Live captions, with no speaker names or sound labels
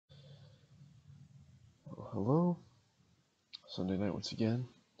Hello. Sunday night once again.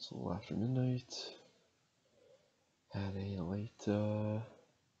 It's a little after midnight. Had a late dinner.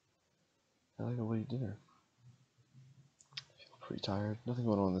 Feel pretty tired. Nothing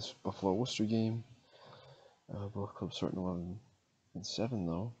going on in this Buffalo Worcester game. Both clubs starting 11-7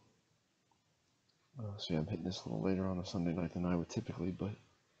 though. So yeah, I'm hitting this a little later on a Sunday night than I would typically, but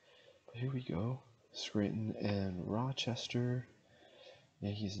here we go. Scranton and Rochester.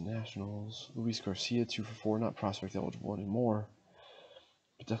 Yankees and Nationals. Luis Garcia 2 for 4, not prospect eligible anymore.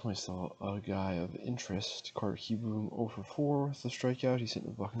 But definitely still a guy of interest. Carter Kieboom 0 for 4 with the strikeout. He's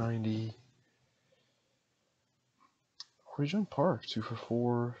hitting $190. Corey John Park 2 for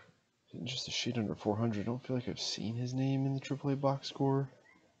 4, hitting just a shade under 400. I don't feel like I've seen his name in the AAA box score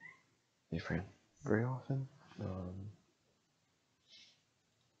very often.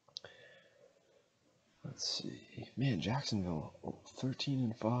 Let's see. Man, Jacksonville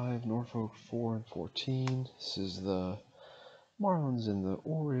 13-5, Norfolk 4-14. This is the Marlins and the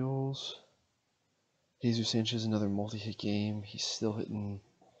Orioles. Jesus Sanchez, another multi-hit game. He's still hitting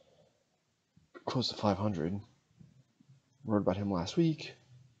close to 500. Wrote about him last week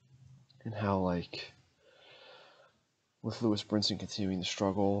and how, with Lewis Brinson continuing to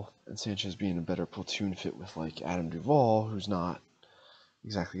struggle and Sanchez being a better platoon fit with, Adam Duvall, who's not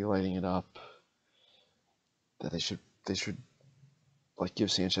exactly lighting it up, that they should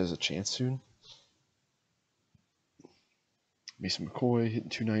give Sanchez a chance soon. Mason McCoy hitting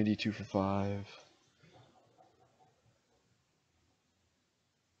 290, 2 for 5.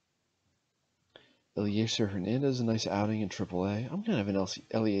 Eliezer Hernandez, a nice outing in AAA. I'm kind of an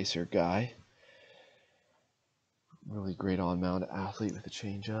Eliezer guy. Really great on-mound athlete with a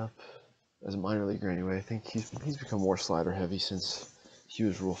changeup. As a minor leaguer anyway, I think he's become more slider heavy since he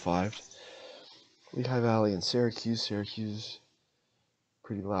was Rule 5. Lehigh Valley and Syracuse. Syracuse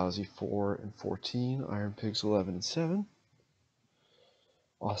pretty lousy 4-14. Iron Pigs 11-7.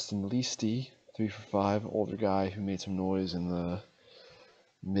 Austin Leasty 3 for 5. Older guy who made some noise in the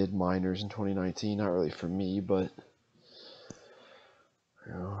mid minors in 2019. Not really for me, but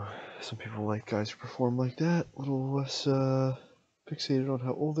some people like guys who perform like that. A little less fixated on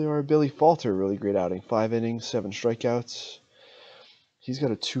how old they are. Billy Falter, really great outing. 5 innings, 7 strikeouts. He's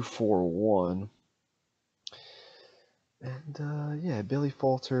got a 2.41. And yeah, Billy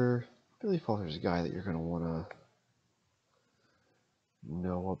Falter's a guy that you're going to want to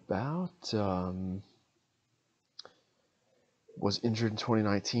know about. Was injured in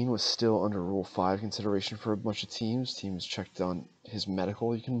 2019, was still under Rule 5 consideration for a bunch of teams. Teams checked on his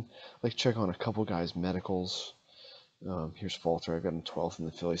medical. You can check on a couple guys' medicals. Here's Falter. I've got him 12th in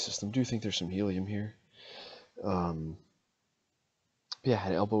the Philly system. Do think there's some helium here. Yeah,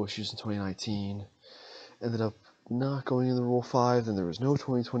 had elbow issues in 2019. Ended up not going in the Rule 5. Then there was no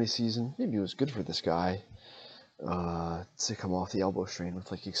 2020 season. Maybe it was good for this guy to come off the elbow strain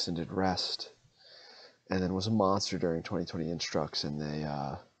with extended rest. And then was a monster during 2020 instructs, and they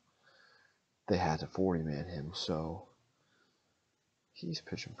had to 40-man him, so he's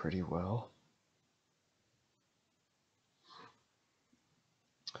pitching pretty well.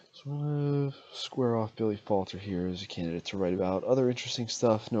 So I'm going to square off Billy Falter here as a candidate to write about. Other interesting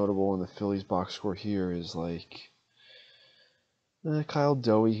stuff notable in the Phillies box score here is Kyle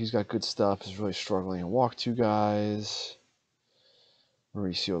Doey, who's got good stuff, is really struggling to walk 2 guys.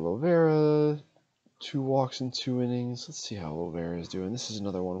 Mauricio Lovera, 2 walks in 2 innings. Let's see how Lovera is doing. This is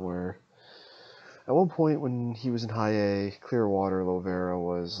another one where at one point when he was in high A, Clearwater, Lovera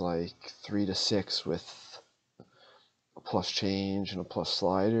was 3-6 with a plus change and a plus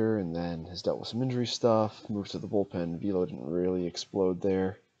slider, and then has dealt with some injury stuff, moved to the bullpen. Velo didn't really explode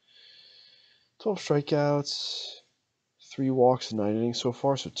there. 12 strikeouts, 3 walks in 9 innings so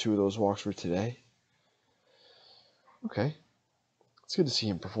far, so 2 of those walks were today. Okay. It's good to see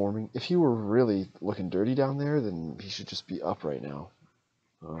him performing. If he were really looking dirty down there, then he should just be up right now.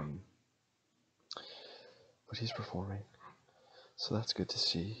 But he's performing, so that's good to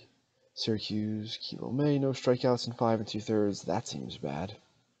see. Syracuse, Kilo May, no strikeouts in 5 2/3. That seems bad.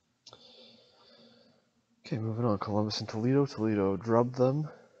 Okay, moving on. Columbus and Toledo. Toledo drubbed them.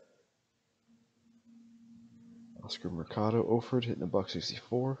 Oscar Mercado offered, hitting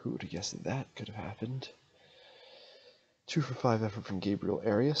 $164. Who would have guessed that could have happened? 2 for 5 effort from Gabriel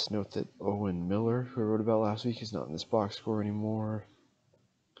Arias. Note that Owen Miller, who I wrote about last week, is not in this box score anymore.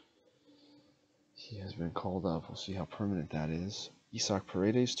 He has been called up. We'll see how permanent that is. Isaac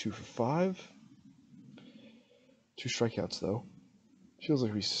Paredes, 2 for 5. 2 strikeouts, though. Feels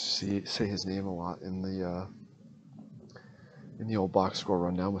like we say his name a lot in the old box score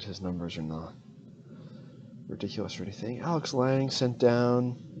rundown, but his numbers are not ridiculous or anything. Alex Lang sent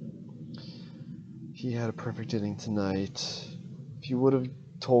down. He had a perfect inning tonight. If you would have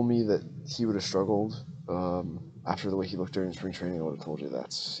told me that he would have struggled after the way he looked during spring training, I would have told you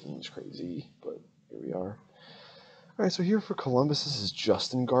that seems crazy, but here we are. All right, so here for Columbus, this is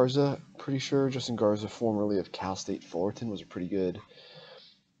Justin Garza. Pretty sure Justin Garza, formerly of Cal State Fullerton, was a pretty good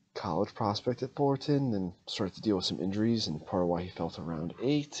college prospect at Fullerton, then started to deal with some injuries, and part of why he fell to round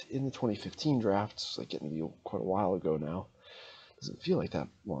 8 in the 2015 draft. It's like getting to be quite a while ago now. Doesn't feel like that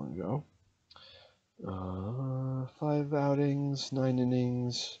long ago. 5 outings, 9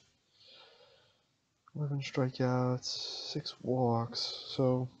 innings, 11 strikeouts, 6 walks.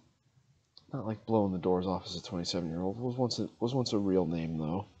 So not like blowing the doors off as a 27-year-old. Was once a real name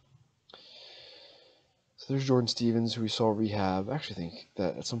though. So there's Jordan Stevens, who we saw rehab. I actually think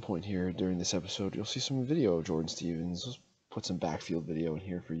that at some point here during this episode, you'll see some video of Jordan Stevens. Let's put some backfield video in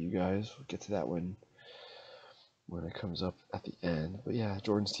here for you guys. We'll get to that when it comes up at the end. But yeah,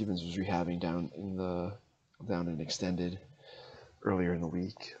 Jordan Stevens was rehabbing down in extended earlier in the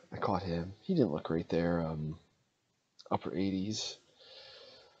week. I caught him. He didn't look great there. Upper 80s.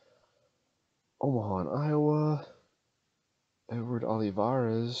 Omaha, in Iowa. Edward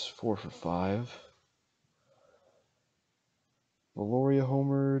Olivares, 4 for 5. Valoria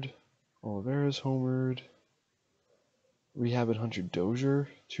homered. Olivares homered. Rehabbing Hunter Dozier,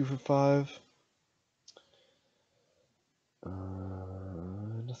 2 for 5.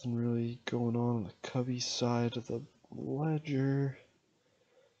 Nothing really going on the Cubby side of the ledger.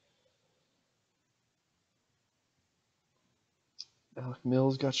 Alec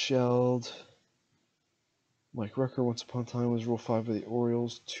Mills got shelled. Mike Rucker, once upon a time, was Rule 5 by the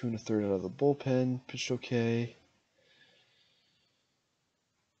Orioles. 2 1/3 out of the bullpen. Pitched okay.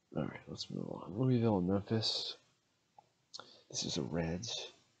 Alright, let's move on. Louisville and Memphis. This is the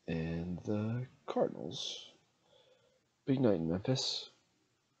Reds and the Cardinals. Big night in Memphis.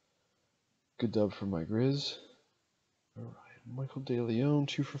 Good dub for my Grizz. Alright, Michael DeLeon,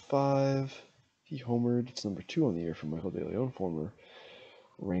 2 for 5. He homered. It's number 2 on the year for Michael DeLeon, former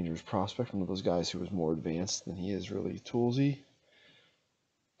Rangers prospect, one of those guys who was more advanced than he is really toolsy.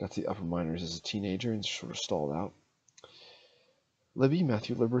 Got to the upper minors as a teenager and sort of stalled out. Libby,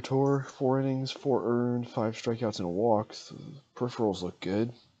 Matthew Liberatore, 4 innings, 4 earned, 5 strikeouts and a walk. The peripherals look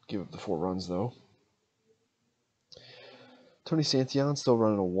good. Give up the 4 runs though. Tony Santillan still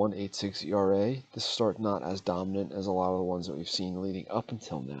running a 1.86 ERA. This start not as dominant as a lot of the ones that we've seen leading up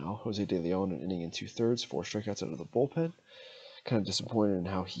until now. Jose De Leon, an inning and 2/3, 4 strikeouts out of the bullpen. Kind of disappointed in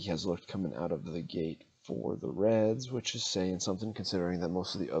how he has looked coming out of the gate for the Reds, which is saying something considering that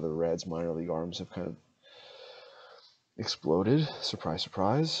most of the other Reds minor league arms have kind of exploded. Surprise,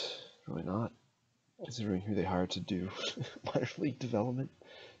 surprise. Really not, considering who they hired to do minor league development.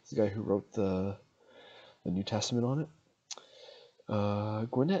 It's the guy who wrote the New Testament on it.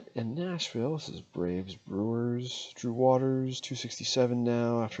 Gwinnett and Nashville. This is Braves, Brewers. Drew Waters, 267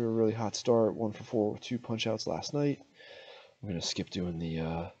 now after a really hot start. 1 for 4 with 2 punch-outs last night. I'm going to skip doing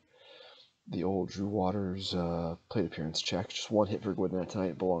the old Drew Waters plate appearance check. Just 1 hit for Gwinnett tonight.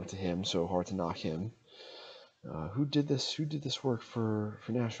 It belonged to him, so hard to knock him. Who did this work for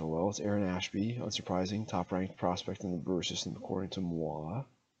Nashville? Well, it's Aaron Ashby, unsurprising, top-ranked prospect in the Brewer system according to Moi.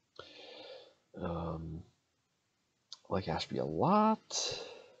 Like Ashby a lot.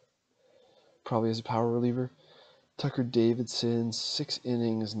 Probably as a power reliever. Tucker Davidson, 6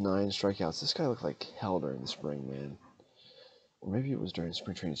 innings, 9 strikeouts. This guy looked like hell during the spring, man. Or maybe it was during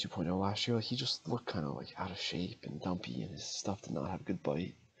Spring Training 2.0 last year. Like, he just looked kind of like out of shape and dumpy, and his stuff did not have a good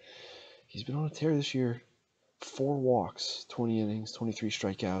bite. He's been on a tear this year. 4 walks, 20 innings, 23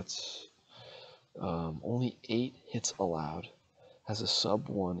 strikeouts. Only 8 hits allowed. Has a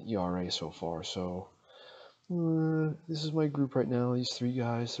sub-1 ERA so far. So this is my group right now. These 3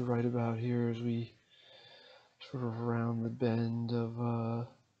 guys to write about here as we sort of round the bend of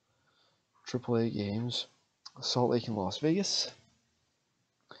AAA games. Salt Lake and Las Vegas.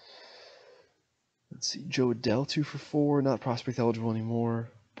 Let's see, Joe Adell, 2 for 4, not prospect eligible anymore,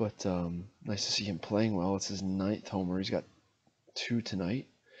 but nice to see him playing well. It's his 9th homer. He's got 2 tonight.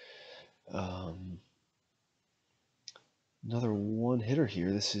 Another 1 hitter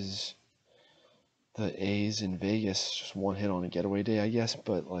here. This is the A's in Vegas. Just 1 hit on a getaway day, I guess,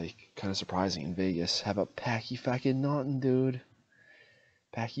 but like kind of surprising in Vegas. How about Packy Fackin Naughton, dude?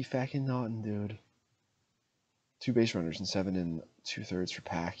 Packy Fackin Naughton, dude. 2 base runners and 7 2/3 for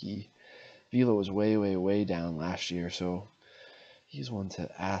Packy. Velo was way, way, way down last year, so he's one to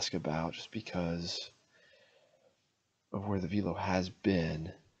ask about just because of where the velo has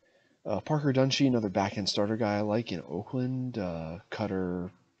been. Parker Dunshee, another back-end starter guy I like in Oakland.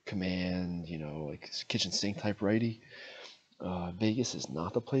 Cutter, command, like kitchen sink type righty. Vegas is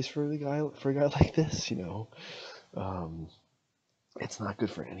not the place for a guy like this. It's not good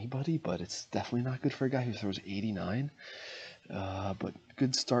for anybody, but it's definitely not good for a guy who throws 89. But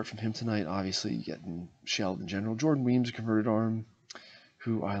good start from him tonight. Obviously, getting shelled in general. Jordan Weems, a converted arm,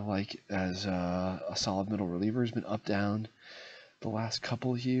 who I like as a solid middle reliever, has been up down the last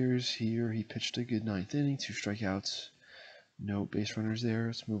couple of years. Here, he pitched a good 9th inning, 2 strikeouts, no base runners there.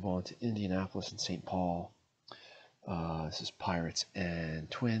 Let's move on to Indianapolis and St. Paul. This is Pirates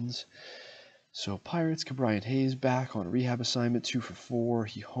and Twins. So Pirates, Cabrian Hayes back on a rehab assignment, 2 for 4.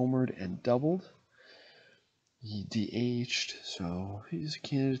 He homered and doubled. He DH'd, so he's a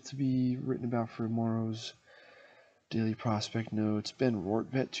candidate to be written about for tomorrow's daily prospect notes. Ben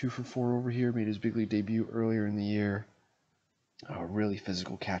Rortvedt, 2 for 4 over here, made his big league debut earlier in the year. A really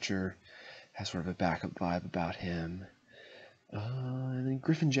physical catcher, has sort of a backup vibe about him. And then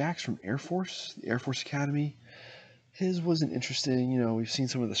Griffin Jacks from Air Force, the Air Force Academy. His wasn't interesting. We've seen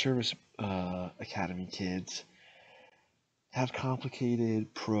some of the service academy kids have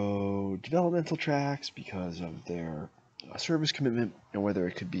complicated pro developmental tracks because of their service commitment and whether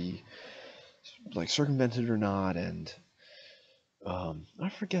it could be like circumvented or not. And I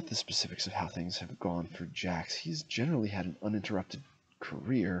forget the specifics of how things have gone for Jax. He's generally had an uninterrupted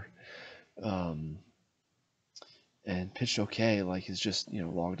career and pitched okay. Like he's just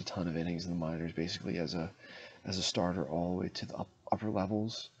logged a ton of innings in the minors basically as a starter all the way to the upper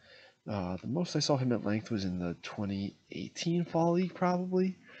levels. The most I saw him at length was in the 2018 Fall League,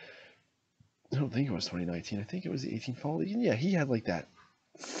 probably. I don't think it was 2019. I think it was the 18 Fall League. And yeah, he had like that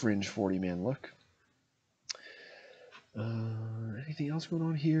fringe 40-man look. Anything else going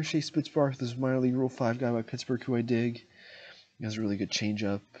on here? Shea Spitzbarth, this is minor league Rule 5 guy by Pittsburgh who I dig. He has a really good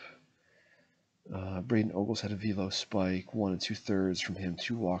changeup. Braden Ogles had a velo spike, 1 2/3 from him,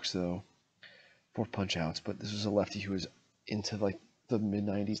 2 walks though, 4 punch outs. But this was a lefty who was into like the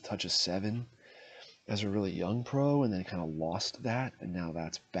mid-90s, touch of 7 as a really young pro, and then kind of lost that, and now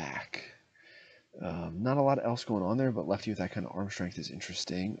that's back. Not a lot else going on there, but lefty with that kind of arm strength is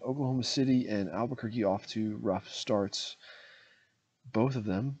interesting. Oklahoma City and Albuquerque off to rough starts, both of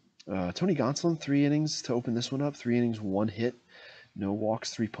them. Tony Gonsolin, 3 innings to open this one up. 3 innings, 1 hit, no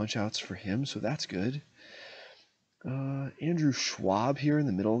walks, 3 punch outs for him, so that's good. Andrew Schwab here in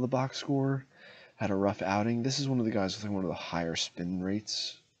the middle of the box score had a rough outing. This is one of the guys with like one of the higher spin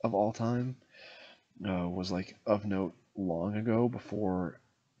rates of all time. Was like of note long ago before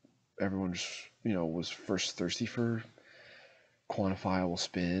everyone just was first thirsty for quantifiable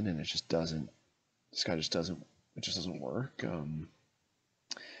spin, and it just doesn't. This guy just doesn't. It just doesn't work.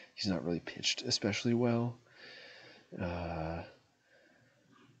 He's not really pitched especially well,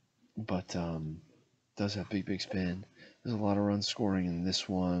 but does have big spin. There's a lot of run scoring in this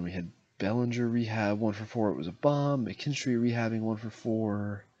one. We had Bellinger rehab 1 for 4. It was a bomb. McKinstry rehabbing 1 for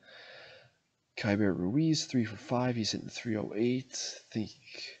 4. Kyber Ruiz 3 for 5. He's hitting 308. I think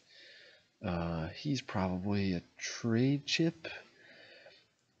he's probably a trade chip.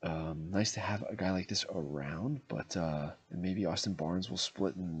 Nice to have a guy like this around, but maybe Austin Barnes will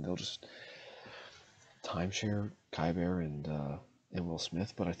split and they'll just timeshare Kyber and Will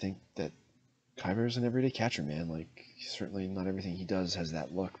Smith. But I think that Kyber is an everyday catcher, man. Like certainly not everything he does has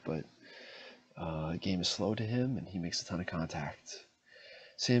that look, but the game is slow to him and he makes a ton of contact.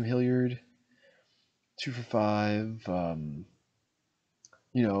 Sam Hilliard, 2 for 5.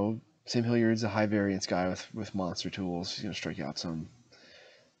 Sam Hilliard's a high variance guy with monster tools. He's going to strike out some.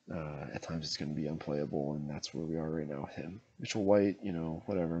 At times it's going to be unplayable, and that's where we are right now with him. Mitchell White,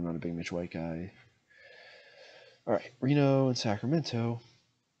 whatever. I'm not a big Mitch White guy. All right, Reno and Sacramento.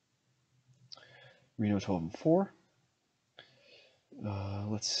 Reno 12 and 4.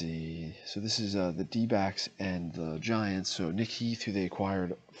 Let's see. So this is the D-backs and the Giants. So Nick Heath, who they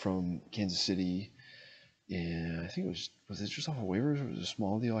acquired from Kansas City, and I think it was it just off of waivers or was it a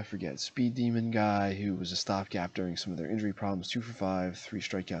small deal? I forget. Speed Demon guy who was a stopgap during some of their injury problems. 2 for 5, 3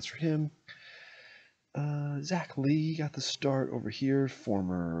 strikeouts for him. Zach Lee got the start over here.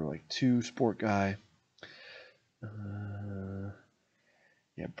 Former 2 sport guy.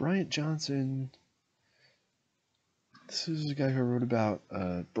 Bryant Johnson. This is a guy who I wrote about.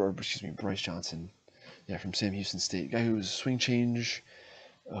 Bryce Johnson. Yeah, from Sam Houston State. Guy who was swing change.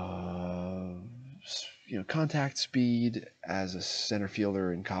 Contact speed as a center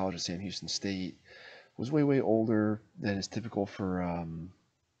fielder in college at Sam Houston State. Was way older than is typical for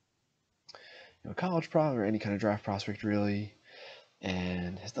college or any kind of draft prospect really,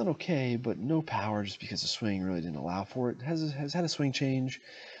 and has done okay, but no power just because the swing really didn't allow for it. Has had a swing change.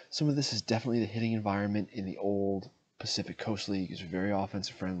 Some of this is definitely the hitting environment in the old Pacific Coast League is very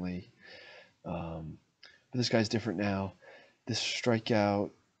offensive friendly, but this guy's different now. This strikeout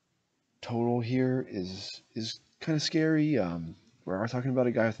total here is kind of scary. We are talking about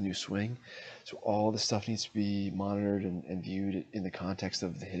a guy with a new swing, so all this stuff needs to be monitored and viewed in the context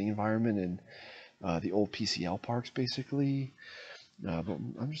of the hitting environment and the old PCL parks, basically. But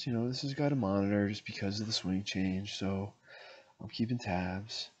I'm just, this is a guy to monitor just because of the swing change, so I'm keeping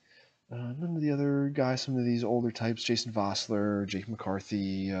tabs. None of the other guys, some of these older types, Jason Vossler, Jake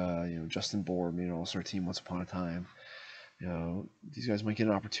McCarthy, Justin Bohr, All-Star team once upon a time. These guys might get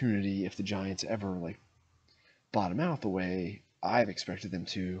an opportunity if the Giants ever bottom out the way I've expected them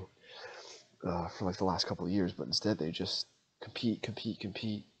to for the last couple of years, but instead they just compete.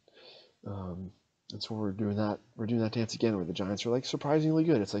 And so we're doing that dance again where the Giants are surprisingly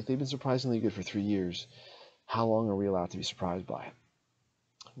good. It's like they've been surprisingly good for 3 years. How long are we allowed to be surprised by it?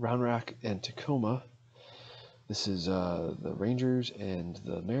 Round Rock and Tacoma. This is the Rangers and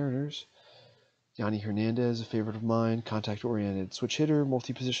the Mariners. Yanni Hernandez, a favorite of mine, contact-oriented switch hitter,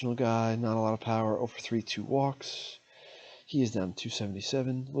 multi-positional guy, not a lot of power, 0 for 3, 2 walks. He is down to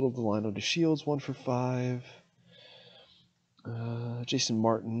 277. Little Delino DeShields, 1 for 5. Jason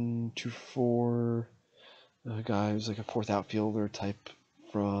Martin, 2 for 4. A guy who's a fourth outfielder type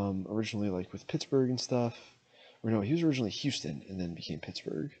from originally with Pittsburgh and stuff. Or no, he was originally Houston and then became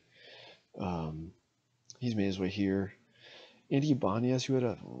Pittsburgh. He's made his way here. Andy Ibanez, who had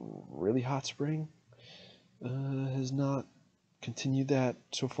a really hot spring, has not continued that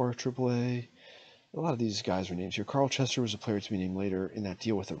so far at AAA. A lot of these guys are named here. Carl Chester was a player to be named later in that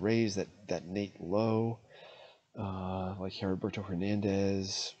deal with the Rays, that Nate Lowe, Heriberto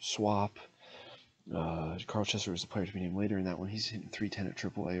Hernandez swap. Carl Chester was a player to be named later in that one. He's hitting 310 at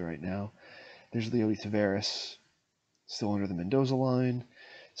AAA right now. There's Leody Taveras, still under the Mendoza line.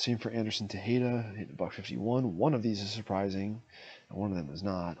 Same for Anderson Tejeda, hitting $151. One of these is surprising, and one of them is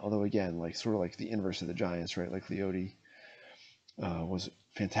not. Although again, sort of the inverse of the Giants, right? Leody was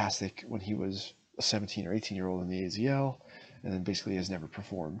fantastic when he was a 17 or 18-year-old in the AZL, and then basically has never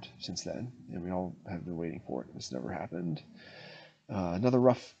performed since then. And we all have been waiting for it, and it's never happened. Another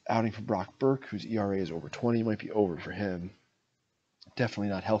rough outing for Brock Burke, whose ERA is over 20. Might be over for him. Definitely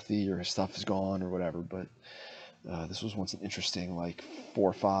not healthy, or his stuff is gone, or whatever, but this was once an interesting 4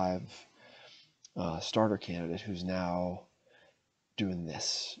 or 5 starter candidate who's now doing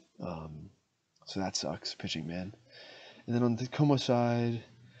this. So that sucks, pitching man. And then on the Tacoma side,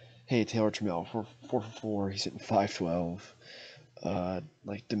 hey, Taylor Trammell, 4 for 4. He's hitting .512,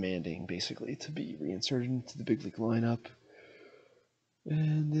 demanding basically to be reinserted into the big league lineup.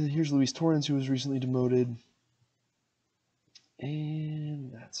 And then here's Luis Torrens, who was recently demoted.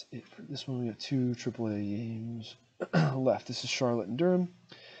 And that's it for this one. We got 2 AAA games left. This is Charlotte and Durham.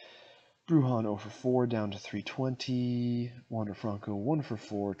 Brujan 0 for 4, down to 320. Wander Franco 1 for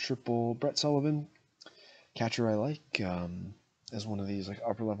 4, triple. Brett Sullivan, catcher I like, as one of these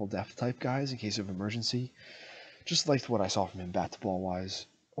upper level depth type guys in case of emergency. Just liked what I saw from him bat to ball wise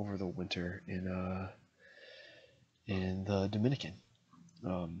over the winter in the Dominican.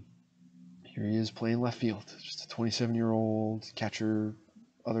 Here he is playing left field, just a 27-year-old catcher,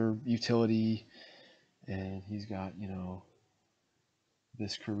 other utility, and he's got,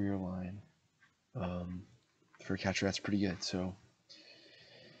 this career line. For a catcher, that's pretty good. So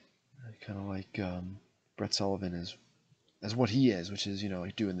I kind of like Brett Sullivan as what he is, which is,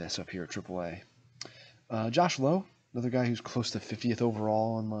 doing this up here at AAA. Josh Lowe, another guy who's close to 50th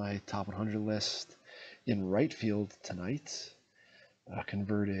overall on my top 100 list in right field tonight.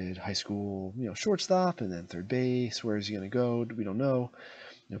 Converted high school, shortstop and then third base. Where is he going to go? We don't know.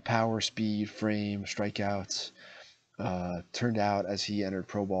 Power, speed, frame, strikeouts. Turned out as he entered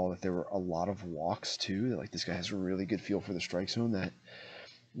pro ball that there were a lot of walks too. That this guy has a really good feel for the strike zone. That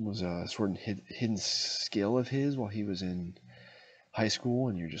was a sort of hidden skill of his while he was in high school,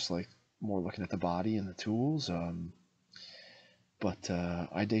 and you're just more looking at the body and the tools. But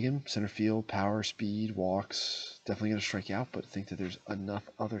I dig him. Center field, power, speed, walks. Definitely going to strike out, but think that there's enough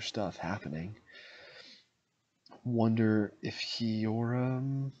other stuff happening. Wonder if he or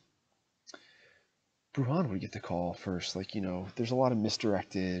Brujan would get the call first. There's a lot of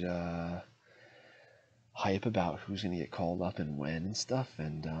misdirected hype about who's going to get called up and when and stuff.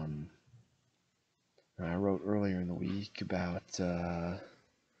 And I wrote earlier in the week about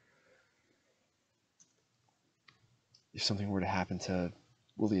if something were to happen to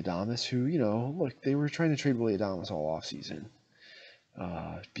Willy Adames, who, look, they were trying to trade Willy Adames all offseason.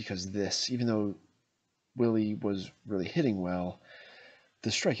 Because even though Willie was really hitting well, the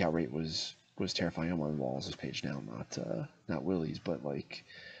strikeout rate was terrifying. I'm on Walls' page now, not Willie's, but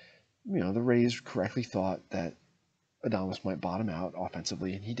the Rays correctly thought that Adames might bottom out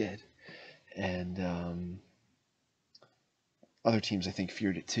offensively, and he did. And other teams, I think,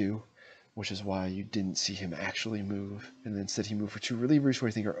 feared it too, which is why you didn't see him actually move. And then instead he moved for 2 relievers who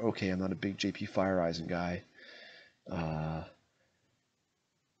I think are okay. I'm not a big JP Fireeisen guy.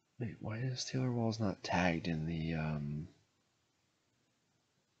 Wait, why is Taylor Walls not tagged in the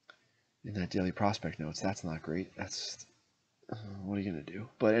in that daily prospect notes? That's not great. That's what are you gonna do?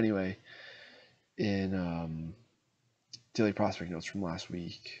 But anyway, in daily prospect notes from last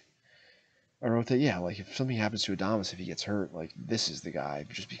week, I wrote that like if something happens to Adames, if he gets hurt, like this is the guy,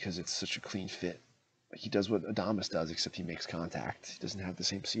 just because it's such a clean fit. Like he does what Adames does, except he makes contact. He doesn't have the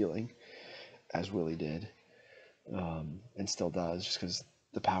same ceiling as Willie did, and still does, just because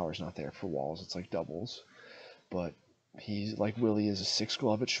the power's not there for Walls. It's like doubles, but he's like Willie is a 6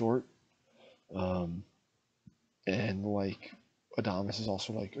 glove at short, and like Adames is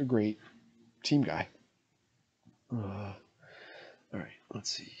also like a great team guy. All right,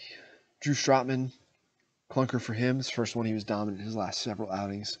 let's see. Drew Strotman, clunker for him. His first one, he was dominant in his last several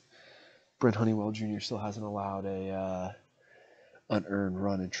outings. Brent Honeywell Jr. still hasn't allowed a unearned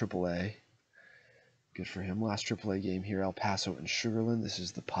run in AAA. Good for him. Last AAA game here, El Paso and Sugarland. This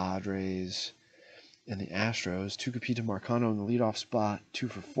is the Padres and the Astros. Tucupita Marcano in the leadoff spot, 2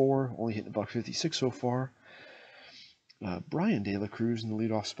 for 4, only hitting $156 so far. Brian De La Cruz in the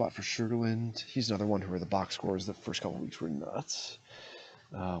leadoff spot for Sugarland. He's another one who the box scores the first couple of weeks were nuts.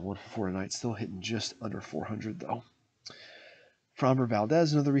 1 for 4 tonight, still hitting just under 400 though. Framber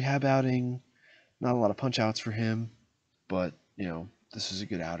Valdez, another rehab outing. Not a lot of punch outs for him, but this is a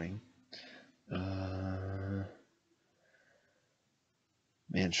good outing.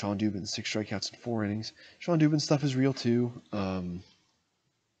 Man, Sean Dubin, 6 strikeouts in 4 innings. Sean Dubin stuff is real too.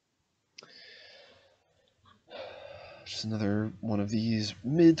 Just another one of these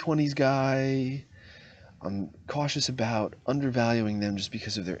mid-20s guy. I'm cautious about undervaluing them just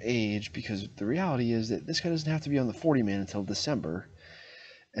because of their age, because the reality is that this guy doesn't have to be on the 40-man until December.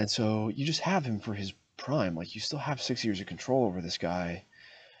 And so you just have him for his prime. Like, you still have 6 years of control over this guy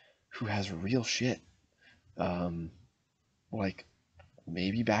who has real shit. Like,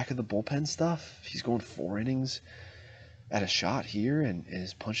 maybe back of the bullpen stuff. He's going 4 innings at a shot here and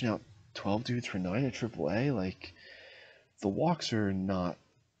is punching out 12 dudes for 9 at AAA. Like, the walks are not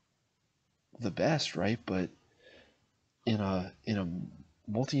the best, right? But in a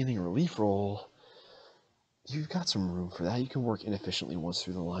multi-inning relief role, you've got some room for that. You can work inefficiently once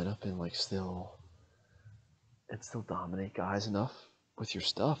through the lineup and still dominate guys enough with your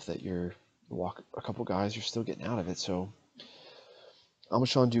stuff that you're walk a couple guys, you're still getting out of it. So I'm a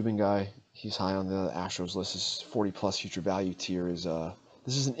Sean Dubin guy. He's high on the Astros list. This 40+ future value tier is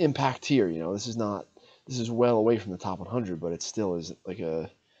this is an impact tier. This is well away from the top 100, but it still is like a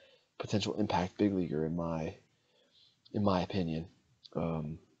potential impact big leaguer in my opinion. So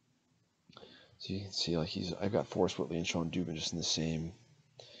you can see I've got Forrest Whitley and Sean Dubin just in the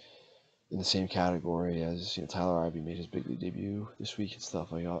same category as Tyler Ivey made his big league debut this week and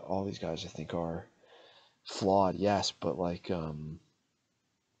stuff. Like all these guys I think are flawed, yes, but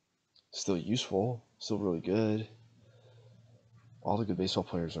still useful, still really good. All the good baseball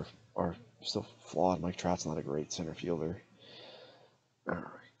players are still flawed. Mike Trout's not a great center fielder. All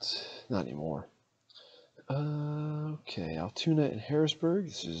right, not anymore. Okay, Altoona and Harrisburg.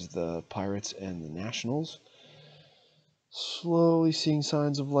 This is the Pirates and the Nationals. Slowly seeing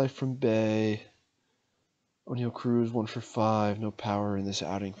signs of life from Bay. O'Neill Cruz, 1 for 5. No power in this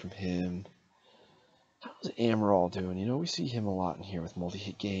outing from him. How's Amaral doing? We see him a lot in here with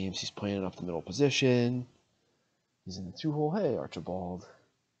multi-hit games. He's playing it up the middle position. He's in the 2-hole. Hey, Archibald.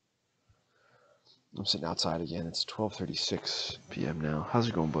 I'm sitting outside again. It's 12:36 p.m. now. How's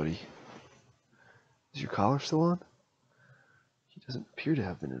it going, buddy? Is your collar still on? He doesn't appear to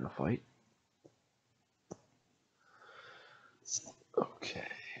have been in a fight. Okay.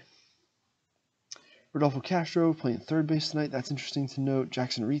 Rodolfo Castro playing third base tonight. That's interesting to note.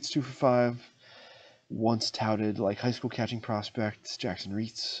 Jackson Reitz, 2 for 5. Once touted like high school catching prospect, Jackson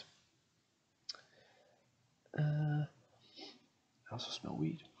Reitz. I also smell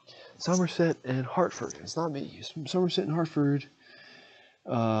weed. Somerset and Hartford. It's not me. It's Somerset and Hartford.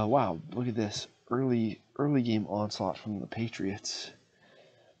 Wow, look at this. Early game onslaught from the Patriots.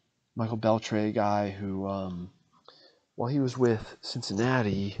 Michael Beltre, guy who, while he was with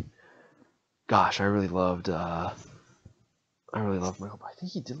Cincinnati, gosh, I really loved Michael. I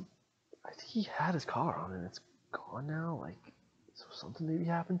think he had his collar on and it's gone now. So something maybe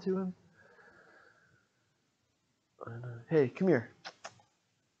happened to him. Hey, come here.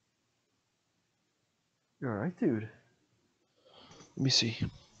 You all right, dude? Let me see.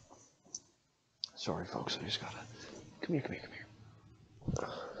 Sorry, folks. I just gotta... Come here.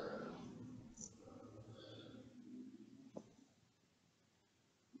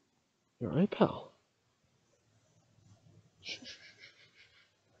 You alright, pal?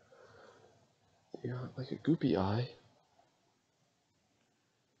 You got like a goopy eye.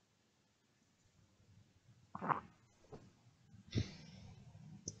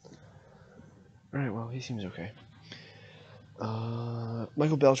 Alright, well, he seems okay.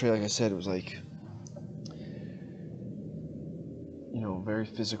 Michael Beltray, like I said, was like, you know, very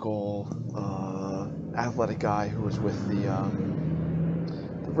physical, athletic guy who was with the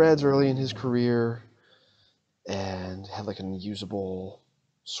Reds early in his career and had like an unusable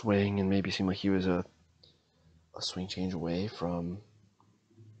swing and maybe seemed like he was a swing change away from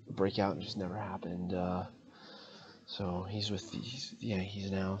a breakout and just never happened. So he's with the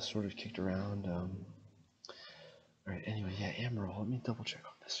Yankees now, sort of kicked around. Alright, anyway, yeah, Amaral, let me double check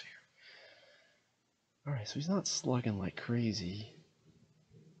on this here. Alright, so he's not slugging like crazy.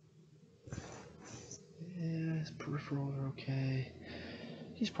 Yeah, his peripherals are okay.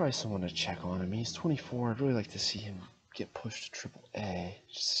 He's probably someone to check on. I mean, he's 24. I'd really like to see him get pushed to Triple A,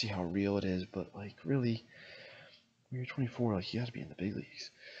 just to see how real it is. But like, really, when you're 24, like you got to be in the big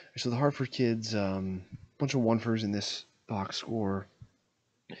leagues. So the Hartford kids, bunch of one-fers in this box score.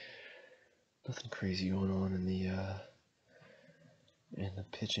 Nothing crazy going on in the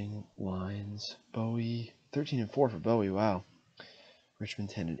pitching lines. Bowie, 13-4 for Bowie. Wow. Richmond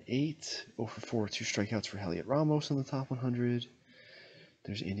 10-8, 0 for 4, 2 strikeouts for Heliot Ramos in the top 100.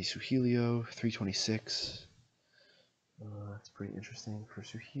 There's Andy Suhilio, 326. That's pretty interesting for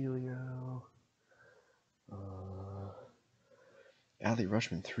Suhilio. Adley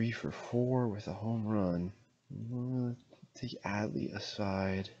Rutschman, 3 for 4 with a home run. Take Adley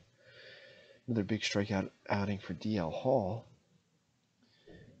aside. Another big strikeout outing for DL Hall.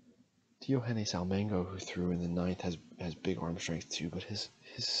 Diogenes Almango, who threw in the ninth, has big arm strength too, but his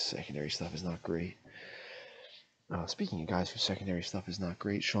secondary stuff is not great. Speaking of guys whose secondary stuff is not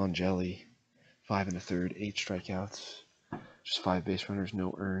great, Sean Jelly, 5 1/3, 8 strikeouts, just 5 base runners,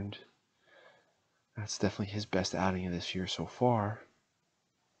 no earned. That's definitely his best outing of this year so far.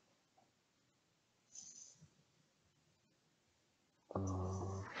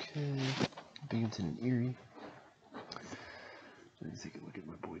 Okay, Binghamton and Erie. Let me take a look at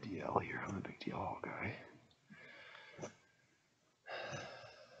my boy DL here. I'm a big DL guy.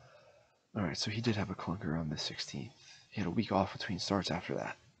 Alright, so he did have a clunker on the 16th. He had a week off between starts after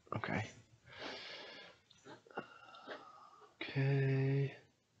that. Okay. Okay.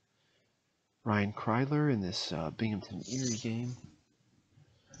 Ryan Kreidler in this Binghamton Erie game.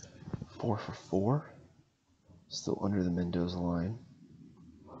 4 for 4. Still under the Mendoza line.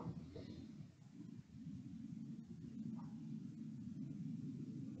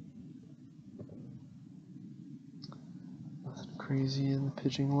 Nothing crazy in the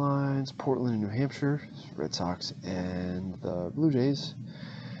pitching lines. Portland and New Hampshire. Red Sox and the Blue Jays.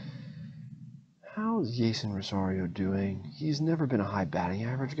 How's Jason Rosario doing? He's never been a high batting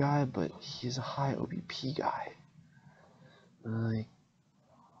average guy, but he's a high OBP guy. Like,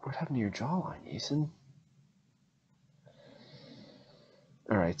 what happened to your jawline, Jason?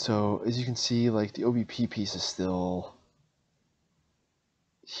 Alright, so as you can see, like, the OBP piece is still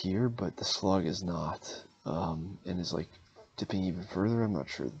here, but the slug is not, and is, like, dipping even further. I'm not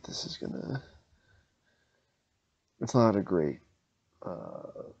sure that this is gonna... It's not a great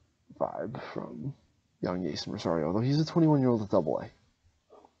vibe from young Jason Rosario, although he's a 21-year-old at Double-A.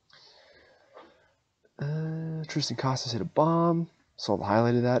 Tristan Casas hit a bomb. Saw the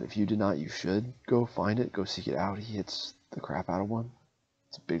highlight of that. If you did not, you should go find it. Go seek it out. He hits the crap out of one.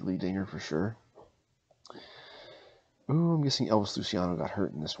 It's a big lead dinger for sure. Ooh, I'm guessing Elvis Luciano got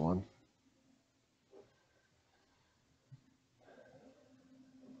hurt in this one.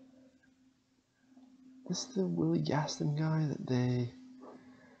 This the Willie Gaston guy that they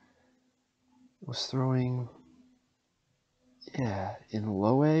was throwing? Yeah, in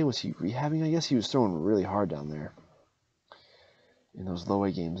low A. Was he rehabbing? I guess he was throwing really hard down there in those low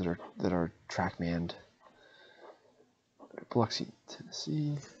A games that are track manned. Biloxi,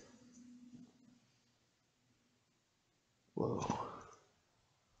 Tennessee. Whoa.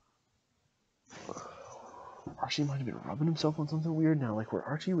 Archie might have been rubbing himself on something weird now, like where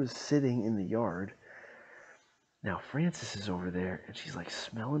Archie was sitting in the yard. Now Frances is over there, and she's like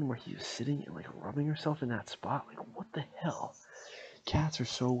smelling where he was sitting and like rubbing herself in that spot. Like, what the hell? Cats are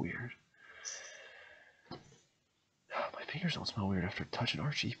so weird. My fingers don't smell weird after touching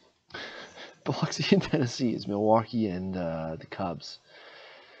Archie. Biloxi in Tennessee is Milwaukee and the Cubs.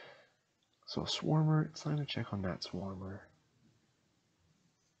 So Swarmer, it's time to check on Matt Swarmer.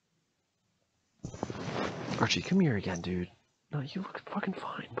 Archie, come here again, dude. No, you look fucking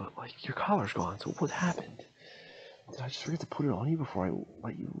fine, but like your collar's gone, so what happened? Did I just forget to put it on you before I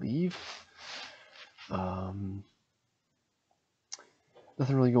let you leave? Nothing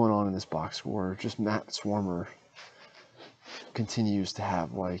really going on in this box score. Just Matt Swarmer continues to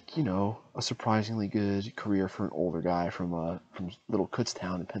have, like, you know, a surprisingly good career for an older guy from little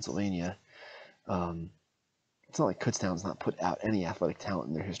Kutztown in Pennsylvania. It's not like Kutztown's not put out any athletic talent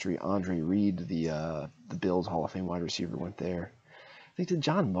in their history. Andre Reed, the Bills Hall of Fame wide receiver, went there. I think did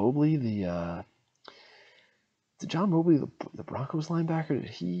John Mobley, the Broncos linebacker, did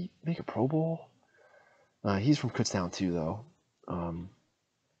he make a Pro Bowl? He's from Kutztown too, though.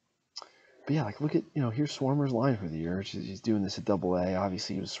 But yeah, like, look at, you know, here's Swarmer's line for the year. He's doing this at Double-A.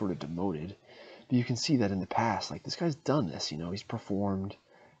 Obviously, he was sort of demoted. But you can see that in the past, like, this guy's done this, you know. He's performed.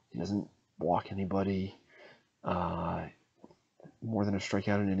 He doesn't walk anybody. More than a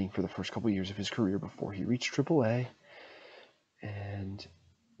strikeout an inning for the first couple years of his career before he reached Triple-A. And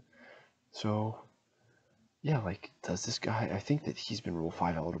so, yeah, like, does this guy, I think that he's been Rule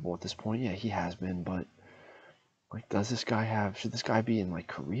 5 eligible at this point. Yeah, he has been, but, like, should this guy be in, like,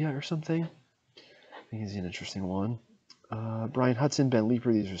 Korea or something? I think he's an interesting one. Brian Hudson, Ben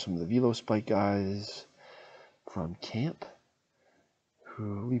Leeper, these are some of the Velo Spike guys from camp.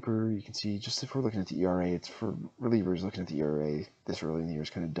 Leeper, you can see, just if we're looking at the ERA, it's for relievers looking at the ERA this early in the year is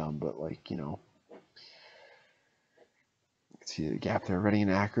kind of dumb, but, like, you know, you can see the gap there. Reading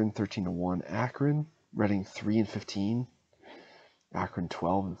and Akron, 13-1 Akron. Reading 3-15. Akron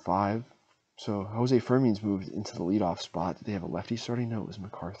 12-5. So Jose Fermin's moved into the leadoff spot. Did they have a lefty starting? No, it was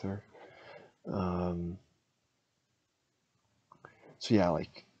MacArthur. So yeah,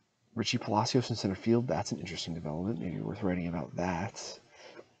 like Richie Palacios in center field, that's an interesting development. Maybe worth writing about that.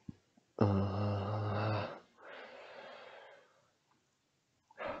 I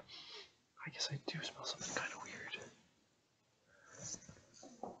guess I do smell something kind of weird.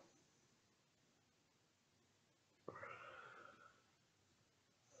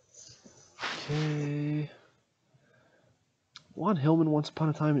 Okay. Juan Hillman, once upon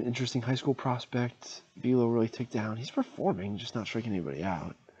a time, an interesting high school prospect. Velo really ticked down. He's performing, just not striking anybody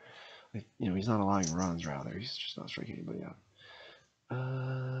out. Like, you know, he's not allowing runs, rather. He's just not striking anybody out.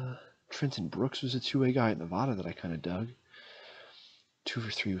 Trenton Brooks was a two-way guy at Nevada that I kind of dug. 2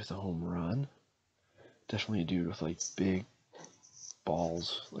 for 3 with a home run. Definitely a dude with, like, big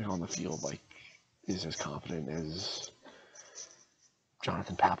balls, like, on the field, like, is as confident as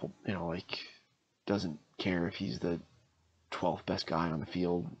Jonathan Papel, you know, like, doesn't care if he's the 12th best guy on the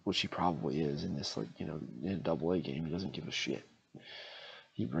field, which he probably is in this, like, you know, in a Double-A game. He doesn't give a shit.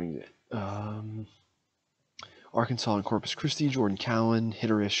 He brings it. Arkansas and Corpus Christi, Jordan Cowan,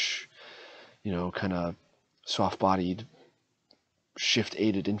 hitterish, you know, kind of soft-bodied,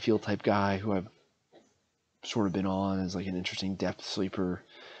 shift-aided infield type guy who I've sort of been on as, like, an interesting depth sleeper.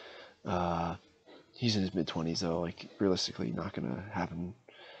 He's in his mid-20s, though. Like, realistically, not going to happen.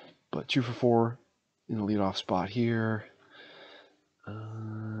 But 2 for 4 in the leadoff spot here.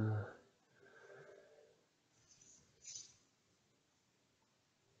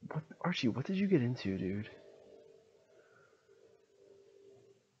 Archie, what did you get into, dude?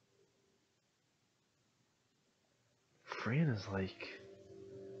 Fran is, like,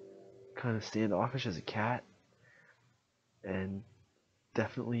 kind of standoffish as a cat, and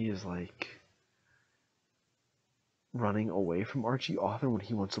definitely is, like, running away from Archie often when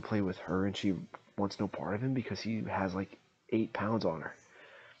he wants to play with her and she wants no part of him because he has, like, 8 pounds on her.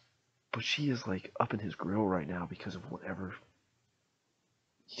 But she is, like, up in his grill right now because of whatever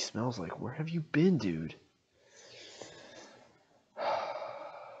he smells like. Where have you been, dude?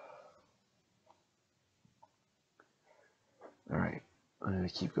 Alright, I'm going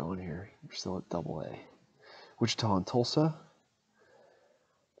to keep going here. We're still at Double-A. Wichita and Tulsa.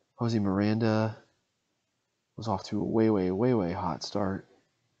 Jose Miranda was off to a way hot start.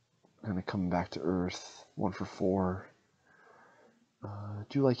 Kind of coming back to earth. 1 for 4.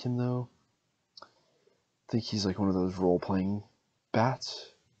 Do like him, though. I think he's, like, one of those role-playing bats.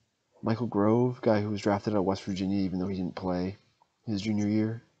 Michael Grove, guy who was drafted out of West Virginia, even though he didn't play his junior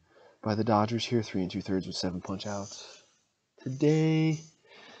year by the Dodgers here. 3 2/3 with 7 punch-outs. Today,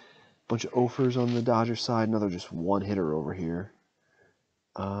 bunch of offers on the Dodgers side. Another just one hitter over here.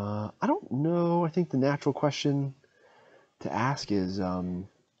 I don't know. I think the natural question to ask is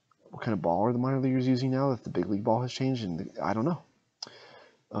what kind of ball are the minor leaguers using now that the big league ball has changed? And I don't know.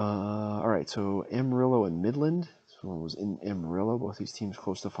 All right, so Amarillo and Midland. This one was in Amarillo. Both these teams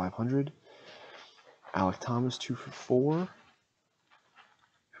close to 500. Alec Thomas, 2 for 4.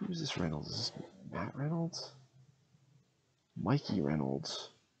 Who is this Reynolds? Is this Matt Reynolds? Mikey Reynolds.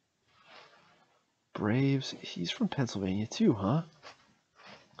 Braves. He's from Pennsylvania too, huh?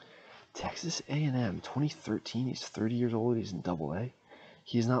 Texas A&M, 2013. He's 30 years old. He's in AA.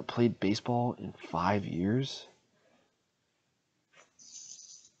 He has not played baseball in 5 years.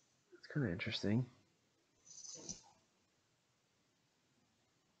 That's kind of interesting.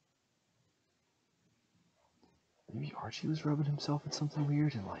 Maybe Archie was rubbing himself in something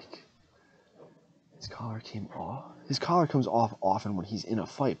weird and like his collar came off. His collar comes off often when he's in a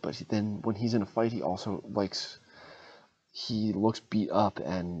fight, but then when he's in a fight, he also he looks beat up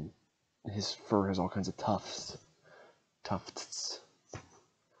and his fur has all kinds of tufts.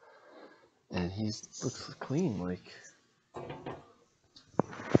 And he looks clean, like.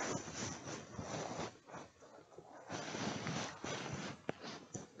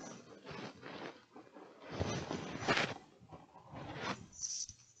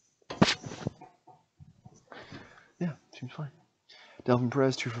 Yeah, seems fine. Delvin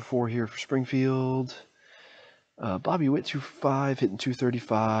Perez, 2 for 4 here for Springfield. Bobby Witt, 2 for 5, hitting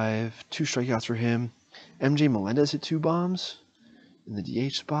 235. 2 strikeouts for him. MJ Melendez hit 2 bombs in the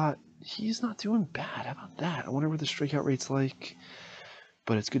DH spot. He's not doing bad. How about that? I wonder what the strikeout rate's like.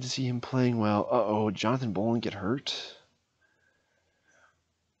 But it's good to see him playing well. Uh-oh, Jonathan Bolin get hurt.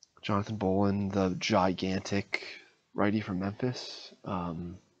 Jonathan Bolin, the gigantic righty from Memphis.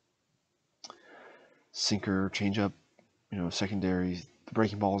 Sinker, changeup, secondary. The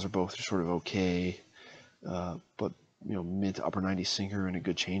breaking balls are both just sort of okay. But, mid to upper 90s sinker and a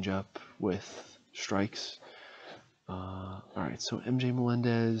good changeup with strikes. All right, so MJ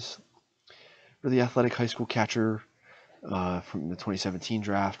Melendez, really athletic high school catcher from the 2017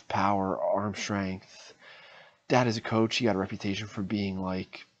 draft. Power, arm strength. Dad is a coach. He got a reputation for being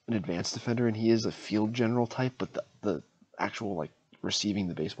like an advanced defender, and he is a field general type, but the actual like receiving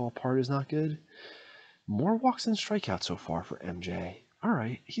the baseball part is not good. More walks than strikeouts so far for MJ. All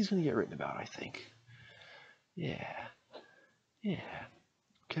right, he's going to get written about, I think. Yeah.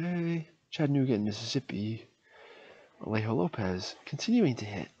 Okay. Chattanooga and Mississippi. Alejo Lopez continuing to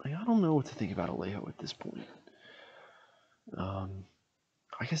hit. Like, I don't know what to think about Alejo at this point. I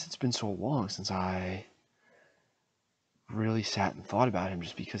guess it's been so long since I really sat and thought about him,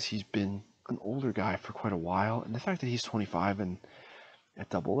 just because he's been an older guy for quite a while, and the fact that he's 25 and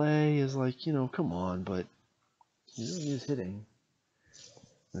at AA is like, come on, but he really is hitting.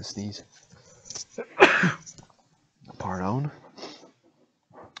 I'm gonna sneeze. Pardon.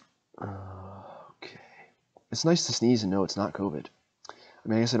 Okay. It's nice to sneeze and know it's not COVID. I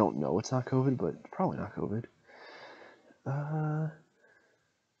mean, I guess I don't know it's not COVID, but probably not COVID. You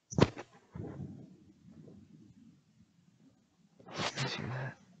guys hear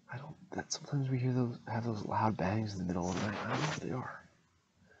that? That sometimes we hear have those loud bangs in the middle of the night. I don't know what they are.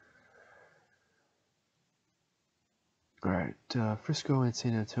 All right, Frisco and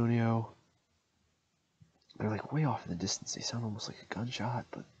San Antonio. They're like way off in the distance. They sound almost like a gunshot,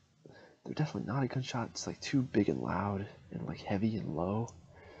 but they're definitely not a gunshot. It's like too big and loud and like heavy and low.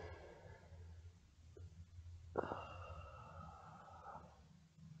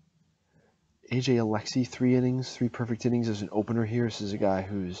 AJ Alexi, 3 innings, 3 perfect innings as an opener here. This is a guy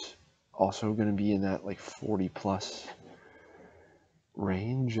who's also going to be in that like 40 plus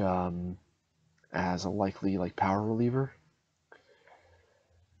range as a likely like power reliever.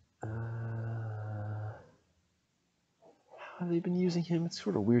 How have they been using him? It's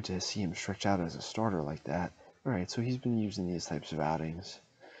sort of weird to see him stretch out as a starter like that. All right, so he's been using these types of outings.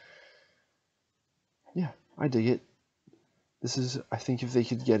 Yeah, I dig it. This is, I think if they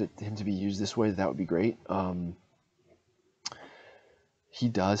could get him to be used this way, that would be great. He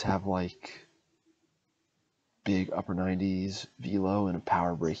does have like big upper 90s velo and a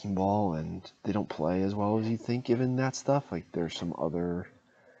power breaking ball, and they don't play as well as you'd think given that stuff. Like there's some other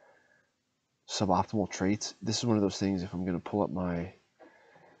suboptimal traits. This is one of those things, if I'm going to pull up my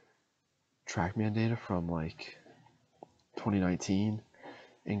TrackMan data from like 2019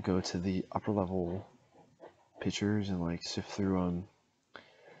 and go to the upper level pitchers and like sift through them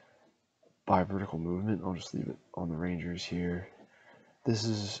by vertical movement, I'll just leave it on the Rangers here. This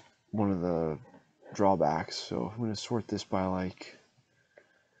is one of the drawbacks, so I'm going to sort this by like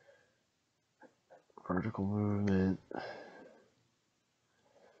vertical movement.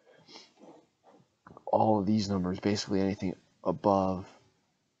 All of these numbers, basically anything above,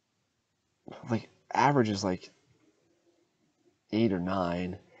 like average is like 8 or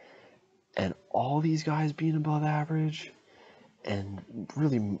 9, and all these guys being above average, and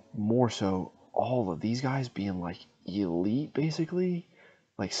really more so all of these guys being like elite, basically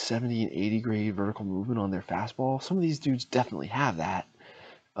like 70 and 80 grade vertical movement on their fastball. Some of these dudes definitely have that,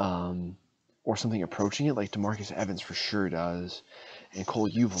 or something approaching it. Like DeMarcus Evans for sure does, and Cole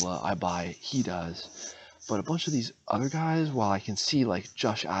Uvala, I buy, he does. But a bunch of these other guys, while I can see like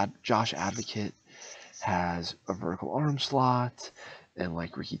Josh Advocate has a vertical arm slot, and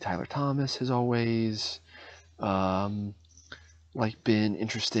like Ricky Tyler Thomas has always like been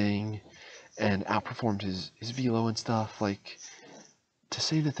interesting and outperformed his velo and stuff. Like, to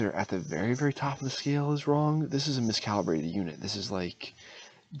say that they're at the very, very top of the scale is wrong. This is a miscalibrated unit. This is like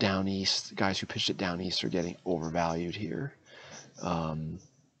down east, guys who pitched it down east are getting overvalued here.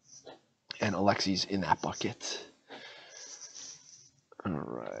 And Alexi's in that bucket. All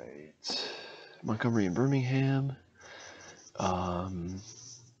right. Montgomery and Birmingham.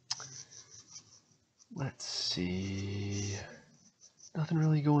 Let's see. Nothing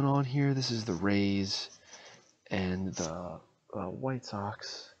really going on here. This is the Rays and the White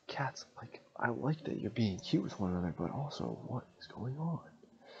Sox. Cats, like, I like that you're being cute with one another, but also, what is going on?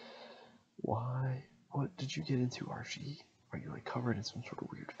 Why? What did you get into, Archie? Are you like covered in some sort of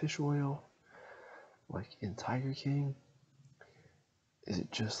weird fish oil? Like in Tiger King? Is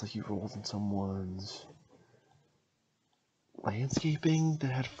it just like you rolled in someone's landscaping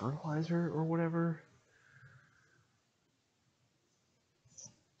that had fertilizer or whatever?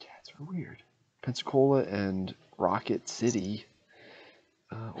 Cats are weird. Pensacola and Rocket City.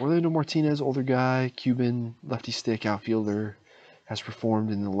 Orlando Martinez, older guy, Cuban, lefty stick outfielder, has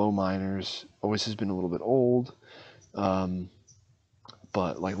performed in the low minors. Always has been a little bit old,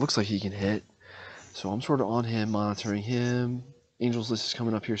 but like looks like he can hit. So I'm sort of on him, monitoring him. Angels list is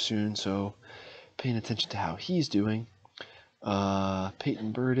coming up here soon, so paying attention to how he's doing.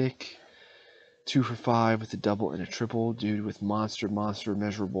 Peyton Burdick, 2 for 5 with a double and a triple. Dude with monster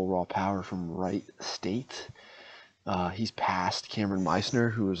measurable raw power from Wright State. He's passed Cameron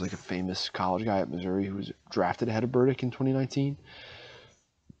Meissner, who was like a famous college guy at Missouri who was drafted ahead of Burdick in 2019.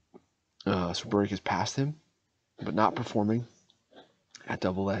 So Burdick has passed him, but not performing at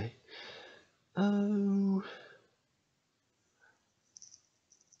Double-A. Oh.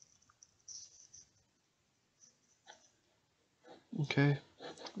 Okay,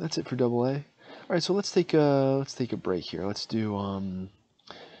 that's it for Double-A. All right, so let's take a break here. Let's do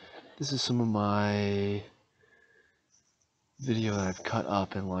this is some of my video that I've cut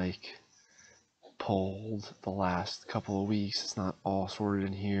up and like pulled the last couple of weeks. It's not all sorted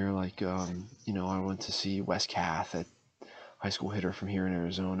in here. Like you know, I went to see Wes Kath, a high school hitter from here in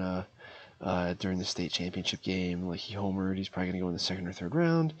Arizona, during the state championship game. Like, he homered. He's probably gonna go in the second or third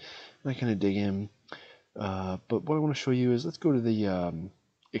round. And I kind of dig him. But what I want to show you is, let's go to the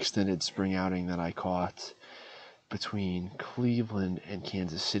extended spring outing that I caught between Cleveland and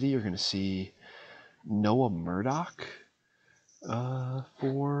Kansas City. You're going to see Noah Murdock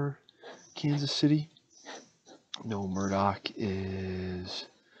for Kansas City. Noah Murdock is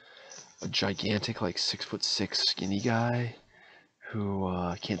a gigantic, like 6'6" skinny guy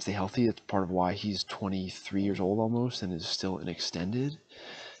who can't stay healthy. It's part of why he's 23 years old almost and is still in extended.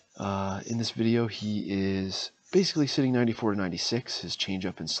 In this video, he is basically sitting 94 to 96. His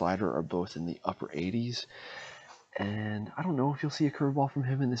changeup and slider are both in the upper 80s. And I don't know if you'll see a curveball from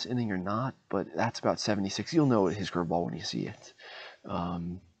him in this inning or not, but that's about 76. You'll know his curveball when you see it.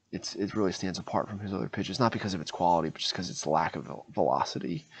 It really stands apart from his other pitches, not because of its quality, but just because its lack of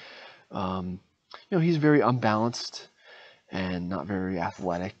velocity. You know, he's very unbalanced and not very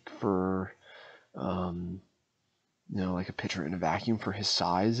athletic for, you know, like a pitcher in a vacuum for his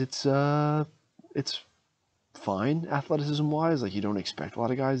size. It's fine athleticism wise. Like, you don't expect a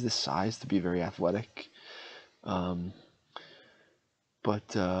lot of guys this size to be very athletic. But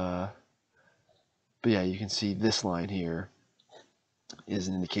yeah, you can see this line here is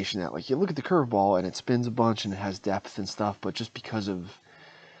an indication that, like, you look at the curveball and it spins a bunch and it has depth and stuff, but just because of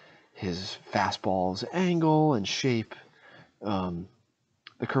his fastball's angle and shape, the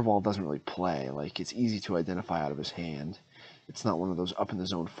curveball doesn't really play. Like, it's easy to identify out of his hand. It's not one of those up in the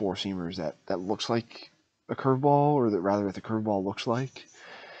zone four seamers that looks like a curveball, or that rather that the curveball looks like,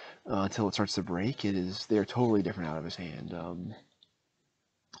 until it starts to break. They're totally different out of his hand.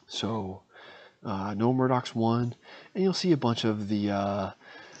 So Noah Murdock's one, and you'll see a bunch of the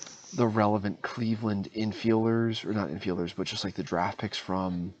relevant Cleveland infielders, or not infielders, but just like the draft picks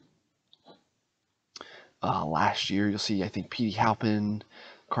from last year. You'll see, I think, Petey Halpin,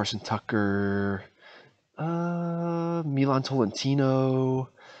 Carson Tucker, Milan Tolentino,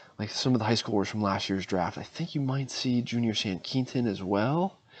 like some of the high schoolers from last year's draft. I think you might see Junior San Quinton as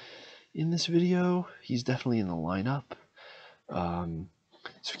well in this video. He's definitely in the lineup.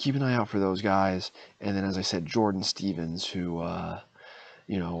 So keep an eye out for those guys. And then, as I said, Jordan Stevens, who,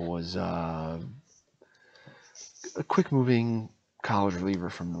 you know, was a quick-moving college reliever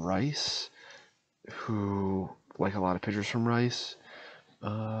from Rice, who, like a lot of pitchers from Rice,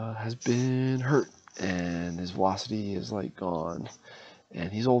 has been hurt and his velocity is like gone.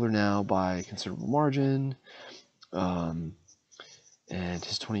 And he's older now by a considerable margin. And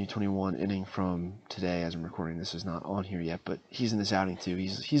his 2021 inning from today, as I'm recording this, is not on here yet, but he's in this outing too.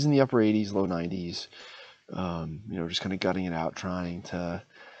 He's in the upper 80s, low 90s. Just kind of gutting it out, trying to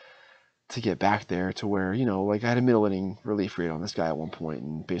get back there to where, like I had a middle inning relief rate on this guy at one point,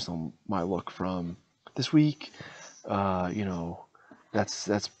 and based on my look from this week,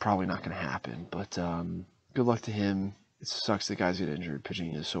 that's probably not going to happen. But good luck to him. It sucks that guys get injured.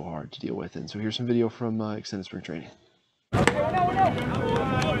 Pitching is so hard to deal with. And so here's some video from extended spring training.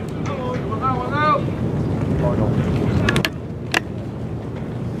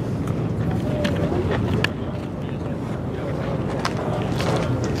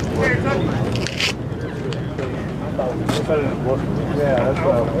 Yeah, that's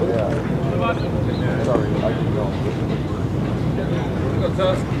sorry, I can go.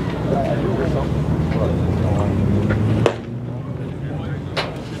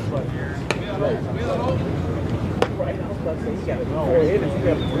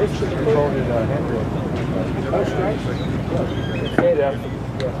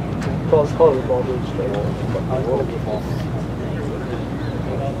 Call the ball straight.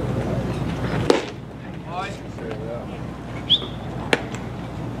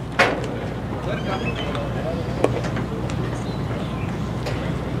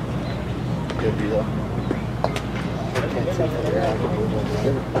 Good deal.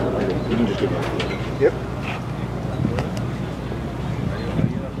 You can just give it. Yep.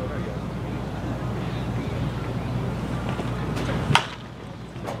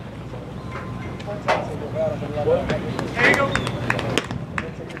 There you go.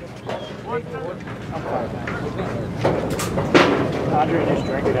 I'm fine. Andre just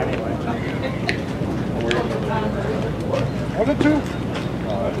drank it anyway. Was it two?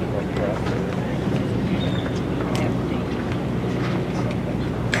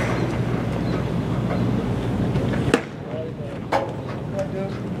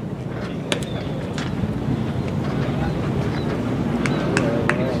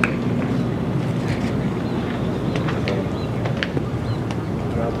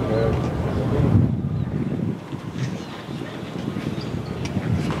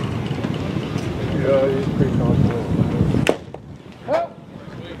 Yeah, he's pretty confident.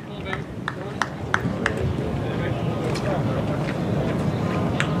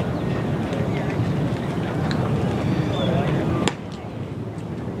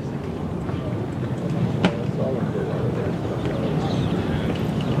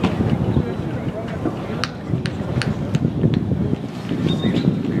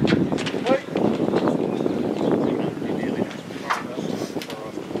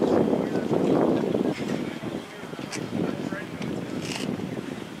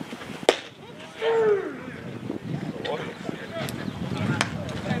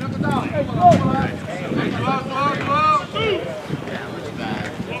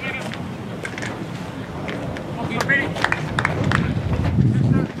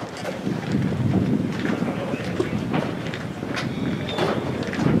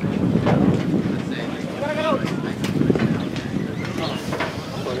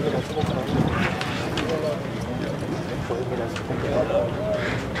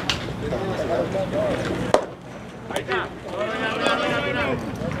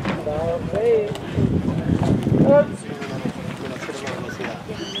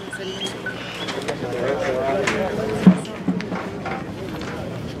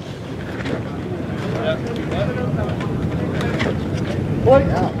 What?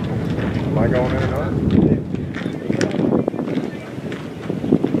 Am I going in or not?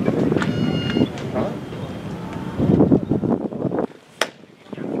 Huh?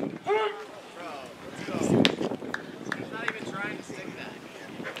 He's not even trying to stick that.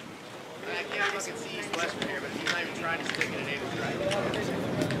 I can't fucking see East West from here, but he's not even trying to stick it at 8 strike.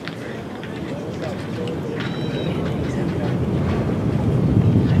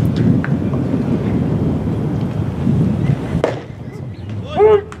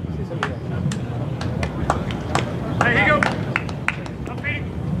 Hey, here you go. I'm feeding.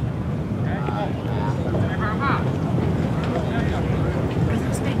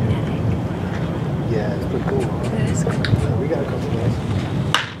 Yeah, it's pretty cool. It is cool. Yeah, we got a couple guys.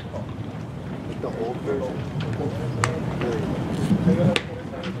 The old version. Really.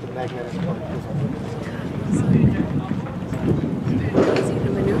 The magnetic part. See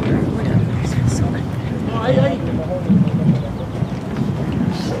the maneuver or whatever. It's so good.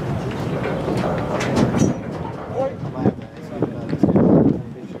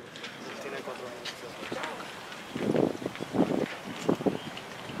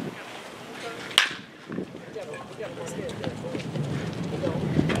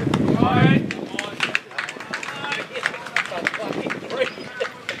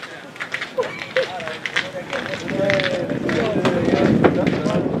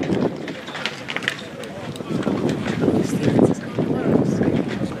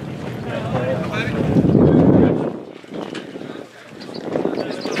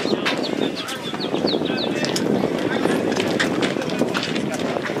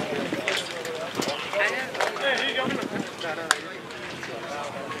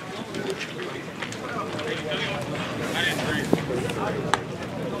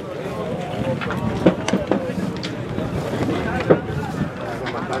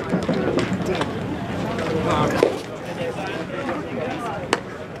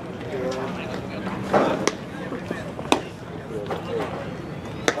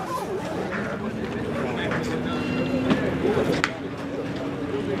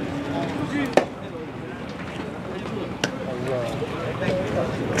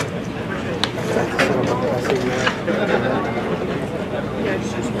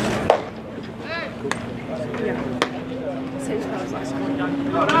 Yeah. Same spot as last time.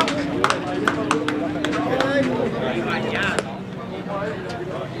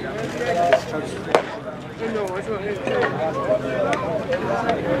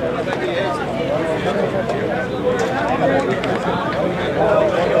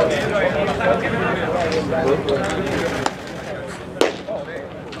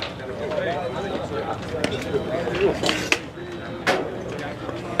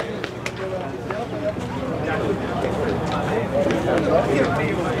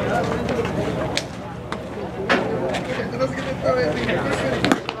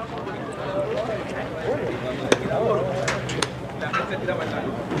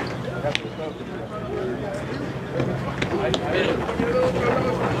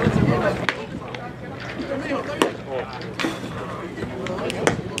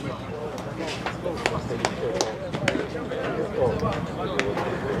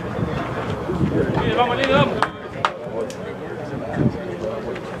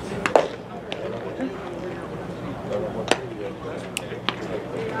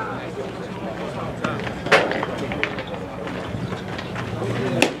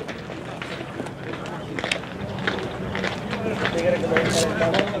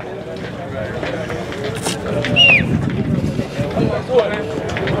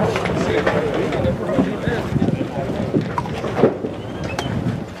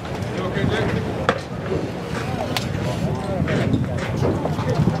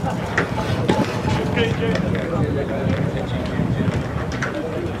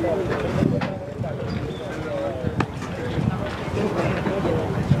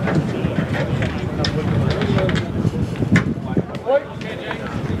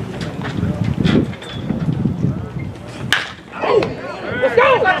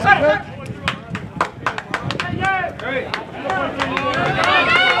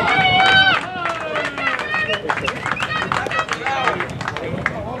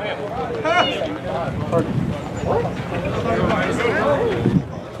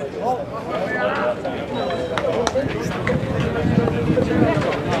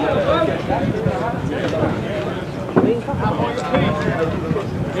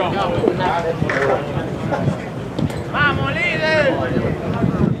 ¡Vamos, líder!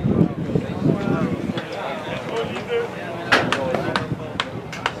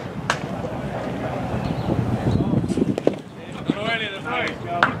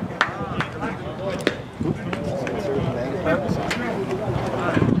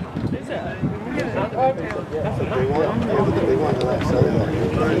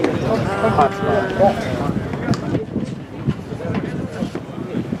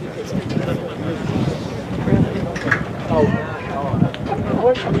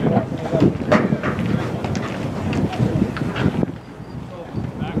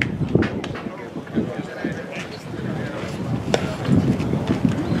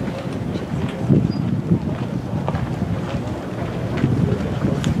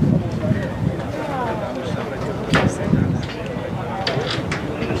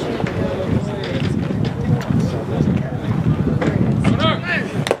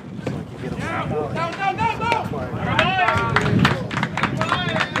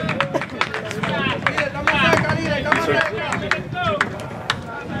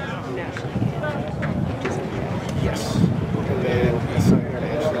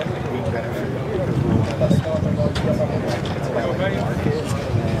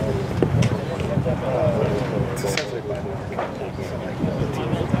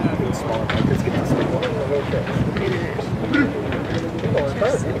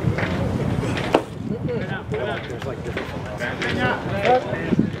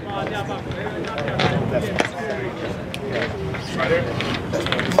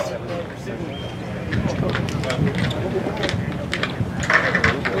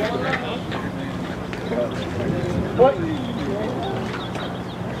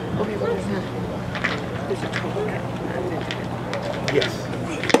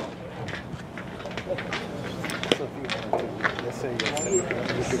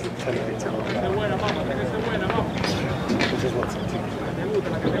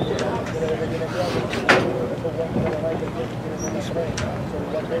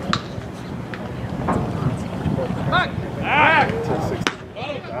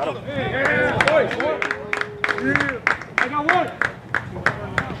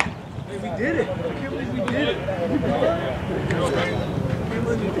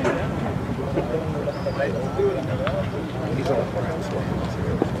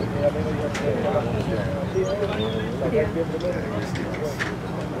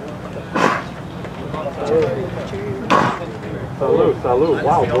 Salute.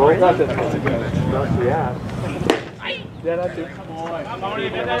 Wow, bro. That's it. That's the ass. Yeah, that's it.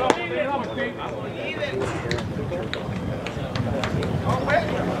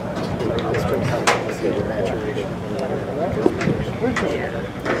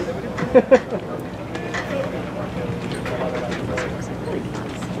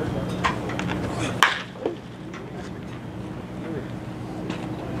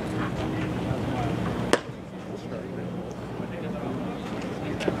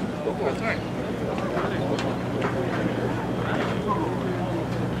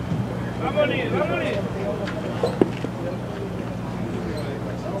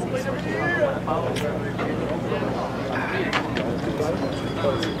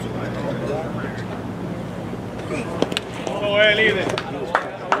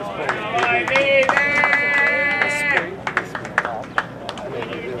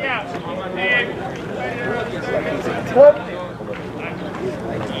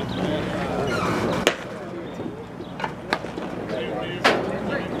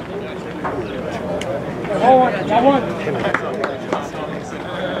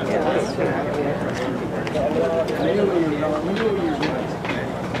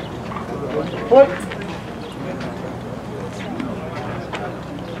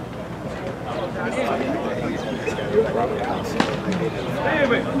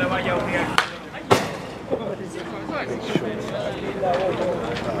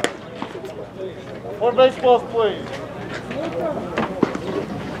 More baseballs, please.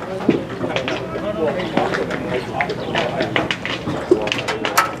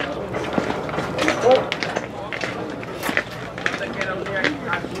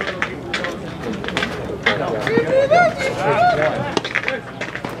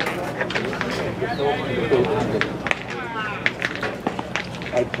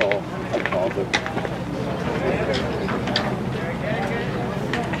 I'd call, but...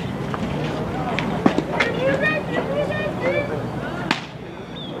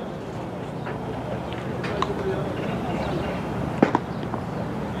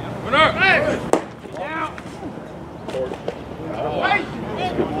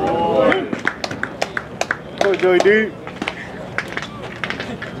 Go, Joey D.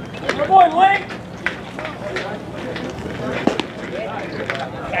 Good boy, Link!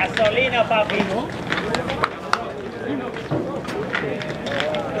 Gasolina, papi.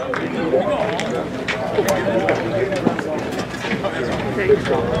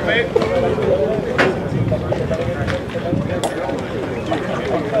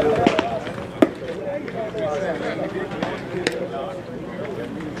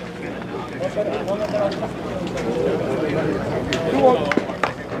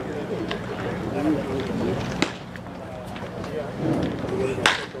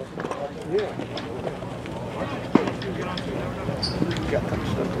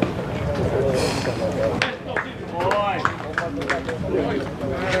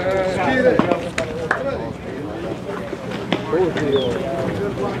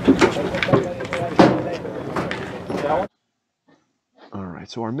 All right,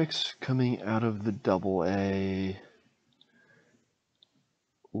 so our mix coming out of the AA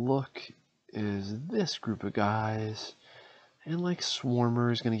look is this group of guys, and like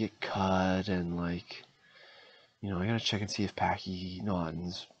Swarmer is gonna get cut, and like, you know, I gotta check and see if Packy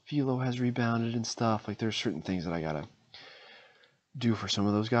Naughton's Velo has rebounded and stuff. Like, there's certain things that I gotta do for some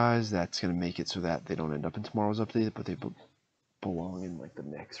of those guys that's gonna make it so that they don't end up in tomorrow's update, but they belong in like the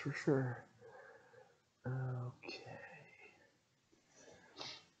mix for sure. Okay.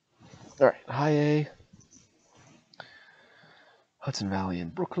 All right, High A, Hudson Valley,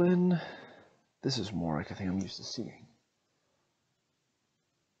 and Brooklyn. This is more like I think I'm used to seeing.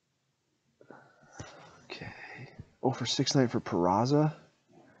 Okay. 0 for 6 night for Peraza,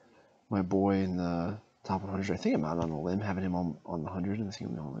 my boy in the top 100. I think I'm out on a limb having him on the 100, and I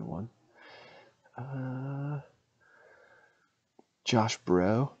think I'm the only one. Josh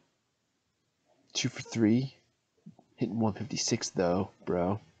Bro, 2 for 3, hitting 156 though,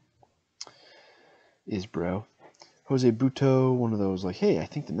 bro. Is bro. Jose Buto, one of those like, hey, I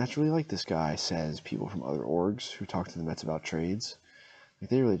think the Mets really like this guy, says people from other orgs who talk to the Mets about trades. Like,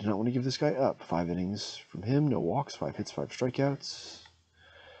 they really do not want to give this guy up. 5 innings from him, no walks, 5 hits, 5 strikeouts.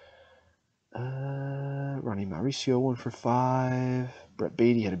 Ronnie Mauricio, 1 for 5. Brett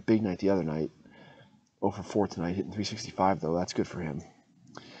Beatty had a big night the other night. 0 for 4 tonight, hitting 365 though. That's good for him.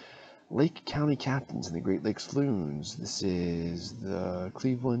 Lake County Captains and the Great Lakes Loons. This is the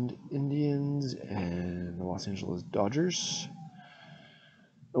Cleveland Indians and the Los Angeles Dodgers.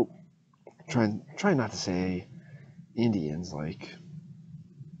 Oh, trying not to say Indians. Like,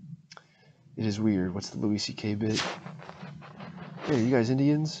 it is weird. What's the Louis C.K. bit? Hey, you guys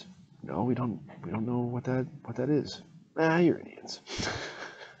Indians? No, we don't know what that is. Ah, you're Indians.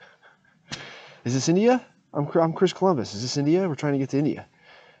 Is this India? I'm Chris Columbus. Is this India? We're trying to get to India.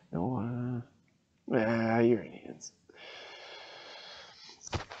 No, you're Indians.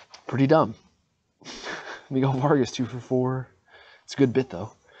 Pretty dumb. Miguel Vargas 2 for 4. It's a good bit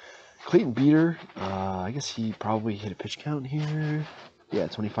though. Clayton Beater, I guess he probably hit a pitch count here. Yeah,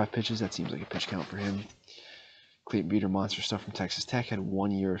 25 pitches. That seems like a pitch count for him. Clayton Beater, monster stuff from Texas Tech, had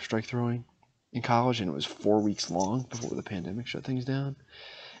 1 year of strike throwing in college, and it was 4 weeks long before the pandemic shut things down.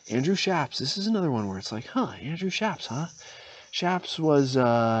 Andrew Shaps, this is another one where it's like, Andrew Shaps, huh? Shaps was,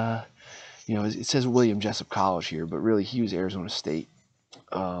 it says William Jessup College here, but really he was Arizona State.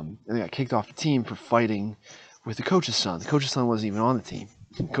 And they got kicked off the team for fighting with the coach's son. The coach's son wasn't even on the team.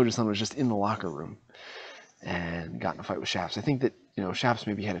 The coach's son was just in the locker room and got in a fight with Shaps. I think that, Shaps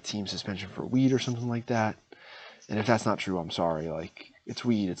maybe had a team suspension for weed or something like that. And if that's not true, I'm sorry. Like, it's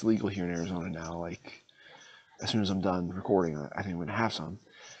weed. It's legal here in Arizona now. Like, as soon as I'm done recording, I think I'm going to have some.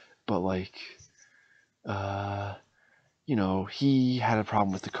 But, like, he had a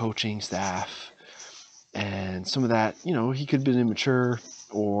problem with the coaching staff. And some of that, he could have been immature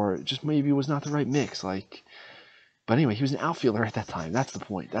or just maybe was not the right mix. Like, but anyway, he was an outfielder at that time. That's the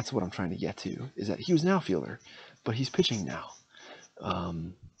point. That's what I'm trying to get to, is that he was an outfielder, but he's pitching now.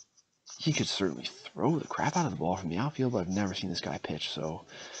 He could certainly throw the crap out of the ball from the outfield, but I've never seen this guy pitch. So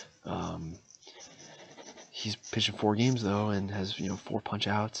he's pitching 4 games, though, and has, 4 punch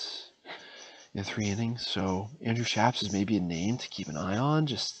outs in 3 innings. So Andrew Shaps is maybe a name to keep an eye on.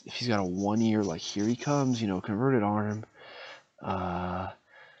 Just if he's got a 1 year, like, here he comes, converted arm,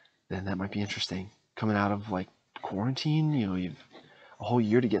 then that might be interesting. Coming out of, like, quarantine, you've a whole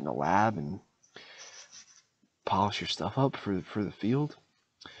year to get in the lab and polish your stuff up for the field.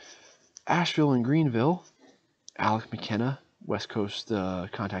 Asheville and Greenville, Alec McKenna, West Coast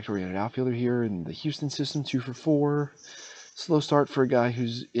contact-oriented outfielder here in the Houston system, 2 for 4. Slow start for a guy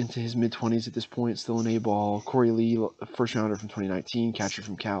who's into his mid-20s at this point, still an A-ball. Corey Lee, first rounder from 2019, catcher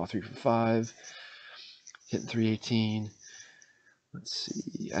from Cal, 3 for 5, hitting .318. Let's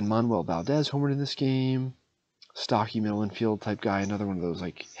see, and Manuel Valdez homered in this game. Stocky middle infield type guy, another one of those,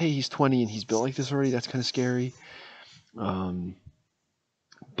 like, hey, he's 20 and he's built like this already. That's kind of scary.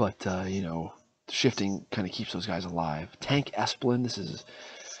 But shifting kind of keeps those guys alive. Tank Esplin, this is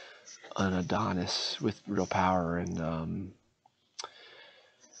an Adonis with real power and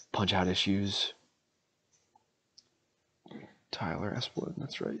punch out issues. Tyler Esplin,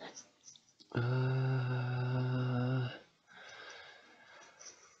 that's right.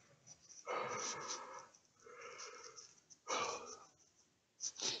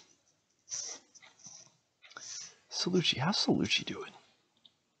 Salucci, how's Salucci doing?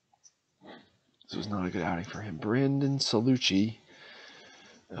 This was not a good outing for him. Brandon Salucci,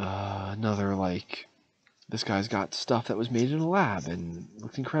 another, like, this guy's got stuff that was made in a lab and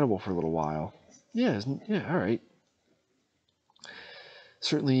looked incredible for a little while. Yeah, all right.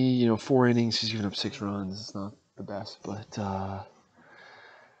 Certainly, 4 innings, he's given up 6 runs. It's not the best, but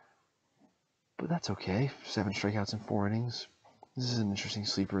that's okay. 7 strikeouts in 4 innings. This is an interesting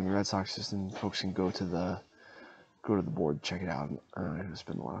sleeper in the Red Sox system. Folks can go to the board, check it out. I'm not going to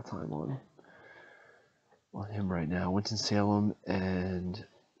spend a lot of time on him right now. Winston-Salem and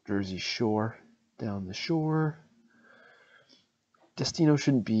Jersey Shore down the shore. Destino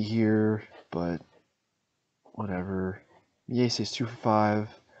shouldn't be here, but whatever. Yese's 2 for 5.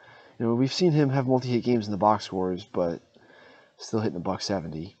 We've seen him have multi-hit games in the box scores, but still hitting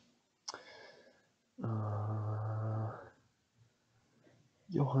 $170.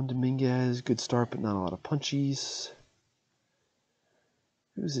 Johan Dominguez, good start, but not a lot of punchies.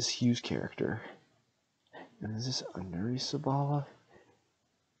 Who's this Hughes character? And is this Anuri Sabala?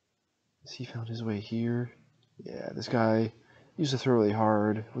 Has he found his way here? Yeah, this guy used to throw really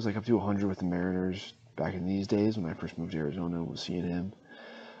hard. Was like up to 100 with the Mariners back in these days when I first moved to Arizona. Was seeing him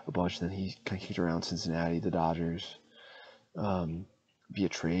a bunch. Then he kind of kicked around Cincinnati, the Dodgers, via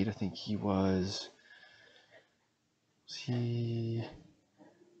trade. I think he was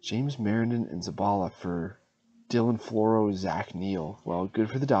James Marinan and Zabala for Dylan Floro, Zach Neal. Well,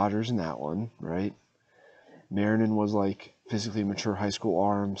 good for the Dodgers in that one, right? Marinan was like physically mature high school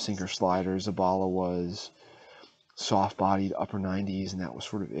arm, sinker slider. Zabala was soft-bodied upper 90s, and that was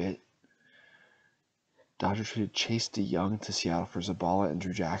sort of it. Dodgers traded Chase DeYoung to Seattle for Zabala and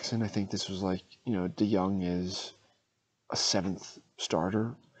Drew Jackson. I think this was like, DeYoung is a 7th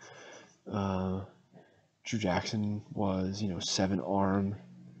starter. Drew Jackson was, 7 arm,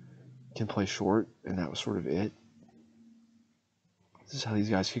 can play short, and that was sort of it. This is how these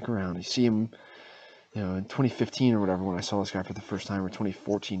guys kick around. You see him, You know, in 2015 or whatever, when I saw this guy for the first time, or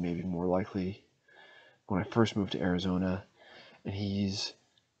 2014 maybe more likely, when I first moved to Arizona, and he's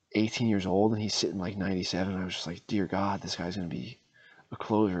 18 years old and he's sitting like 97. I was just like, dear God, this guy's going to be a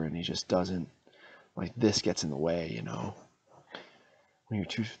closer, and he just doesn't. Like, this gets in the way, you know, when you're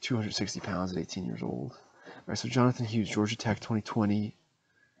 260 pounds at 18 years old. All right, so Jonathan Hughes, Georgia Tech 2020.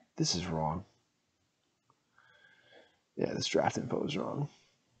 This is wrong. Yeah, this draft info is wrong.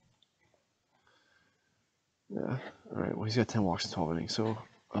 Yeah. All right, well, he's got 10 walks in 12 innings, so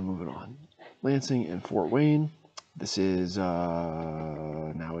I'm moving on. Lansing and Fort Wayne. This is,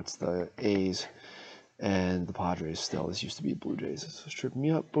 now it's the A's and the Padres still. This used to be Blue Jays. So it's tripping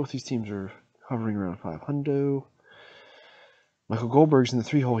me up. Both these teams are hovering around 500. Michael Goldberg's in the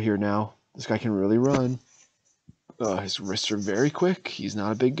 3-hole here now. This guy can really run. His wrists are very quick. He's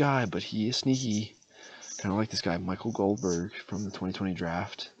not a big guy, but he is sneaky. Kind of like this guy, Michael Goldberg, from the 2020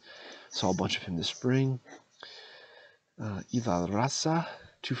 draft. Saw a bunch of him this spring. Ival Raza,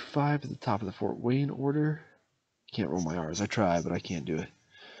 2-5 at the top of the Fort Wayne order. Can't roll my R's. I try, but I can't do it.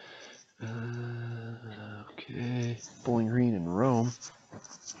 Okay. Bowling Green and Rome.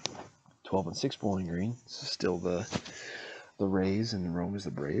 12-6 Bowling Green. This is still the Rays, and Rome is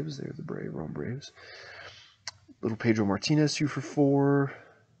the Braves. They're the Rome Braves. Little Pedro Martinez, 2-4.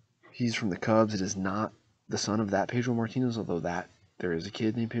 He's from the Cubs. It is not the son of that Pedro Martinez, although there is a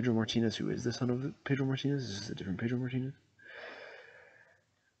kid named Pedro Martinez who is the son of Pedro Martinez. This is a different Pedro Martinez.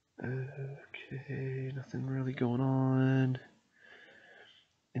 Okay, nothing really going on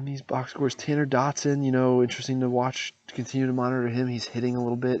in these box scores. Tanner Dotson, you know, interesting to watch, to continue to monitor him. He's hitting a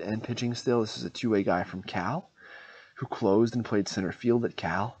little bit and pitching still. This is a two-way guy from Cal who closed and played center field at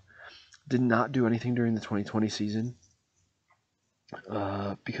Cal. Did not do anything during the 2020 season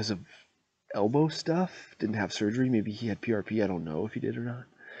because of elbow stuff. Didn't have surgery. Maybe he had PRP. I don't know if he did or not.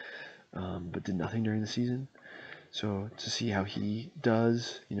 But did nothing during the season. So to see how he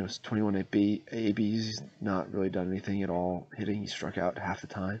does, you know, it's 21 ABs. He's not really done anything at all hitting. He struck out half the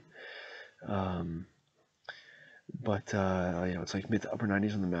time. But you know, it's like mid to upper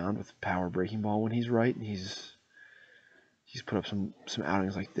 90s on the mound with power breaking ball when he's right, and he's put up some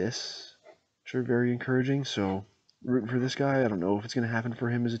outings like this, which are very encouraging. So rooting for this guy. I don't know if it's going to happen for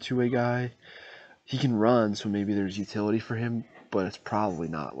him as a two-way guy. He can run, so maybe there's utility for him, but it's probably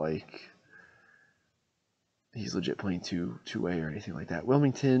not like he's legit playing two-way or anything like that.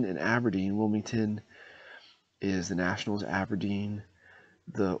 Wilmington and Aberdeen. Wilmington is the Nationals. Aberdeen,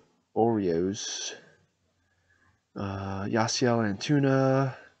 the Orioles. Yasiel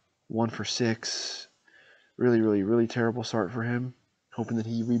Antuna, 1-for-6. Really terrible start for him. Hoping that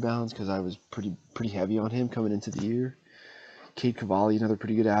he rebounds because I was pretty heavy on him coming into the year. Cade Cavalli, another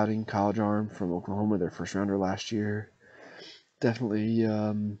pretty good outing. College arm from Oklahoma, their first rounder last year. Definitely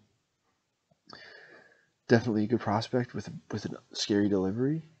a good prospect with a scary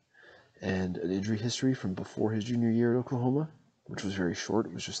delivery and an injury history from before his junior year at Oklahoma, which was very short.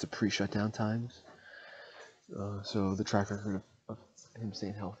 It was just the pre-shutdown times. So the track record of him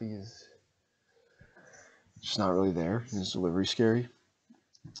staying healthy is just not really there. His delivery scary.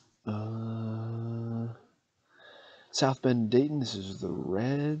 South Bend, Dayton. This is the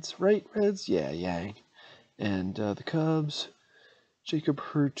Reds, right? Reds, yeah, Yang, and the Cubs. Jacob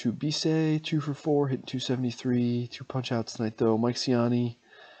Hurtubise, 2-for-4, hitting 273. 2 punch outs tonight though. Mike Ciani,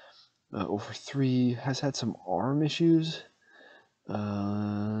 0-for-3, has had some arm issues.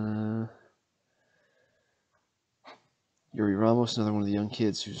 Yuri Ramos, another one of the young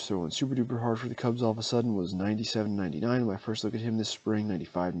kids who's throwing super duper hard for the Cubs all of a sudden, was 97-99 in my first look at him this spring,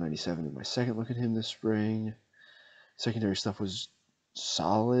 95-97 in my second look at him this spring. Secondary stuff was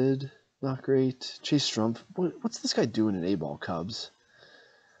solid, not great. Chase Strumpf, what's this guy doing in A-ball Cubs?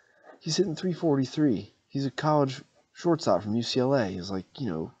 He's hitting 343. He's a college shortstop from UCLA. He's like, you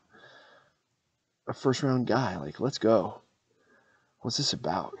know, a first-round guy. Like, let's go. What's this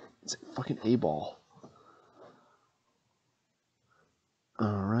about? It's a fucking A-ball.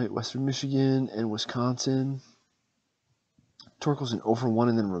 All right, Western Michigan and Wisconsin. Torkelson 0-for-1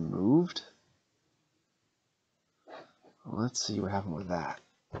 and then removed. Well, let's see what happened with that.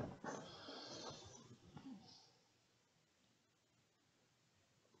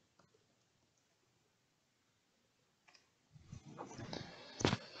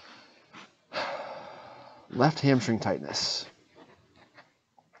 Left hamstring tightness.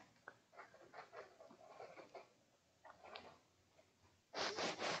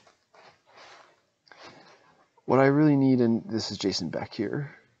 What I really need, and this is Jason Beck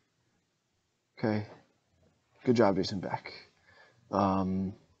here. Okay. Good job, Jason Beck.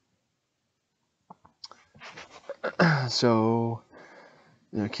 So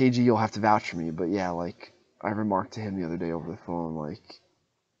You know, KG, you'll have to vouch for me, but yeah, like I remarked to him the other day over the phone, like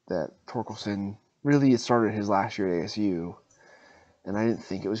that Torkelson really it started his last year at ASU, and I didn't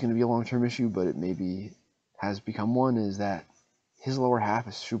think it was going to be a long-term issue, but it maybe has become one. Is that his lower half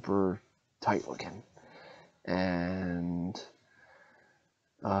is super tight looking, and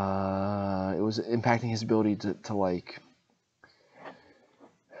it was impacting his ability to like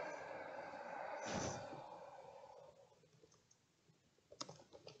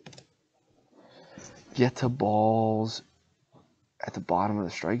get to balls at the bottom of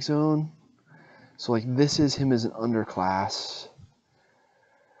the strike zone. So like this is him as an underclass,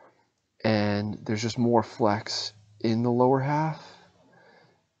 and there's just more flex in the lower half.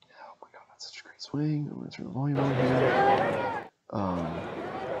 Oh my god, that's such a great swing. I'm gonna turn the volume on here.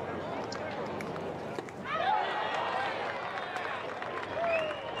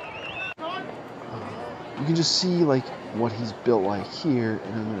 You can just see like what he's built like here,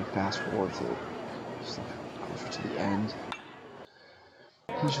 and I'm gonna fast forward to just closer to the end.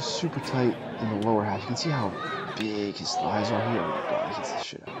 He's just super tight in the lower half. You can see how big his thighs are here. Oh my god, he hits the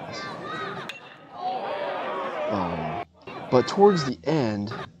shit out of this. But towards the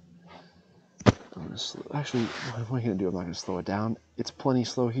end, I'm gonna actually, what am I gonna do? I'm not gonna slow it down. It's plenty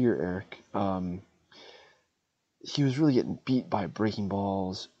slow here, Eric. He was really getting beat by breaking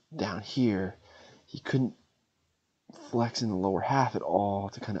balls down here. He couldn't flex in the lower half at all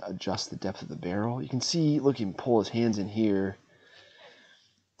to kind of adjust the depth of the barrel. You can see, look, he can pull his hands in here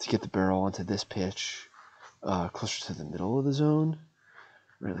to get the barrel onto this pitch closer to the middle of the zone.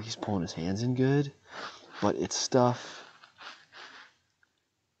 Right, like he's pulling his hands in good, but it's stuff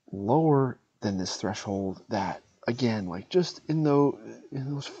lower than this threshold that, again, like just in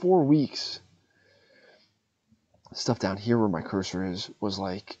those 4 weeks, stuff down here where my cursor is was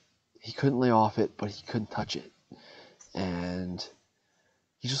like he couldn't lay off it, but he couldn't touch it, and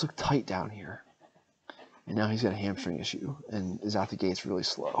he just looked tight down here. And now he's got a hamstring issue and is out the gates really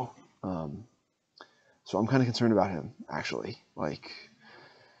slow. So I'm kind of concerned about him, actually. Like,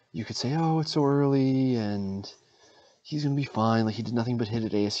 you could say, oh, it's so early and he's going to be fine. Like, he did nothing but hit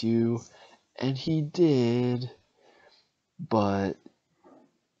at ASU. And he did, but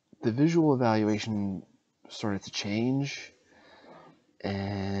the visual evaluation started to change.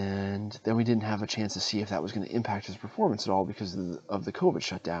 And then we didn't have a chance to see if that was going to impact his performance at all because of the COVID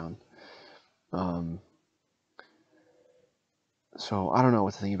shutdown. So I don't know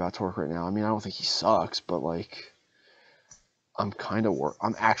what to think about Torque right now. I mean, I don't think he sucks, but like, I'm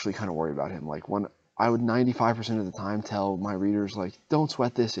actually kind of worried about him. Like, when I would 95% of the time tell my readers, like, don't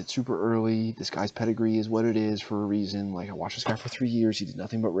sweat this. It's super early. This guy's pedigree is what it is for a reason. Like, I watched this guy for 3 years. He did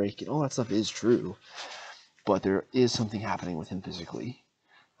nothing but rake, and all that stuff is true. But there is something happening with him physically.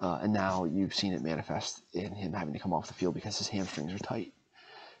 And now you've seen it manifest in him having to come off the field because his hamstrings are tight.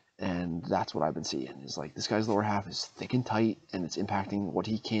 And that's what I've been seeing, is like this guy's lower half is thick and tight, and it's impacting what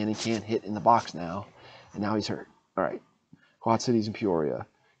he can and can't hit in the box now. And now he's hurt. All right. Quad Cities and Peoria.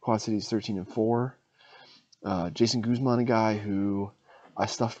 Quad Cities 13-4. Jason Guzman, a guy who I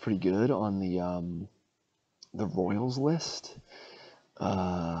stuffed pretty good on the Royals list. You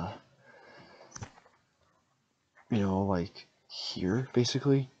know, like here,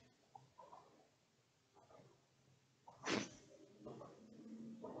 basically.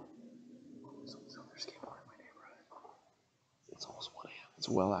 It's almost 1 a.m. It's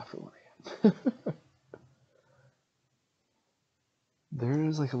well after 1 a.m. There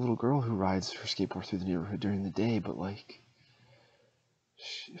is like a little girl who rides her skateboard through the neighborhood during the day, but like,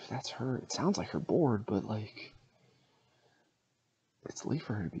 if that's her, it sounds like her bored, but like, it's late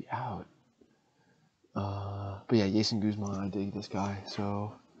for her to be out. But yeah, Jason Guzman, I dig this guy.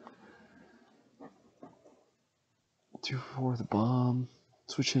 So 2-4 the bomb,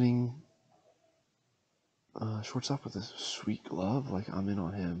 switch hitting, shortstop with a sweet glove. Like, I'm in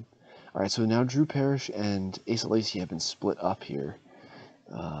on him. All right, so now Drew Parrish and Asa Lacy have been split up here.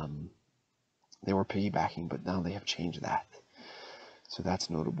 They were piggybacking, but now they have changed that. So that's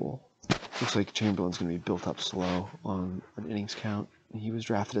notable. Looks like Chamberlain's going to be built up slow on an innings count. He was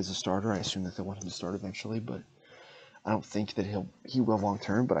drafted as a starter. I assume that they want him to start eventually, but I don't think that he will long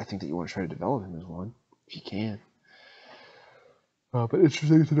term, but I think that you want to try to develop him as one, if you can. But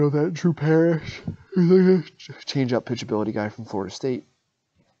interesting to know that Drew Parrish, who's like a change-up pitchability guy from Florida State,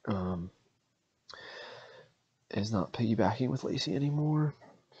 is not piggybacking with Lacey anymore.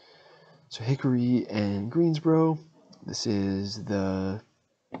 So Hickory and Greensboro. This is the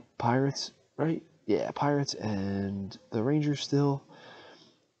Pirates, right? Yeah, Pirates and the Rangers still.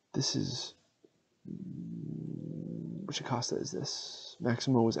 This is... Which Acosta is this?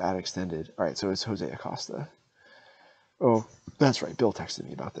 Maximo was at extended. All right, so it's Jose Acosta. Oh, that's right. Bill texted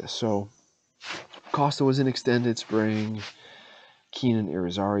me about this. So Costa was in extended spring. Keenan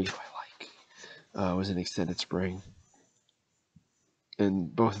Irizarry, who I like, was in extended spring.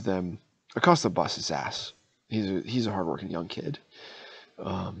 And both of them, Acosta busts his ass. He's a hardworking young kid.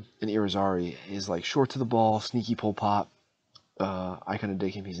 And Irizarry is like short to the ball, sneaky pull pop. I kind of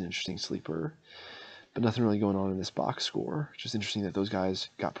dig him. He's an interesting sleeper. But nothing really going on in this box score. Just interesting that those guys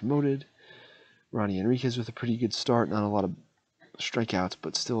got promoted. Ronnie Enriquez with a pretty good start. Not a lot of strikeouts,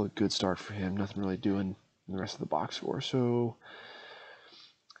 but still a good start for him. Nothing really doing in the rest of the box score. So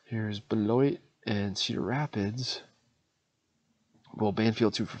here's Beloit and Cedar Rapids. Will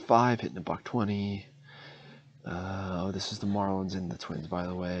Banfield 2 for 5, hitting a $120. This is the Marlins and the Twins, by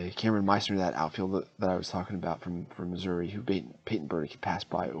the way. Cameron Meissner, that outfield that I was talking about from Missouri, who Peyton Burdick passed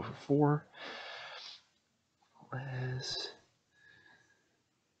by over 4.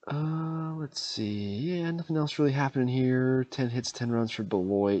 Let's see. Yeah, nothing else really happening here. 10 hits, 10 runs for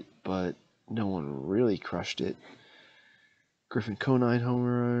Beloit, but no one really crushed it. Griffin Conine home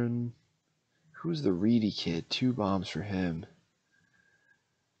run. Who's the Reedy kid? 2 bombs for him.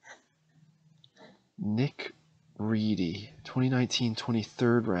 Nick Reedy, 2019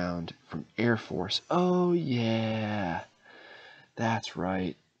 23rd round from Air Force. Oh, yeah. That's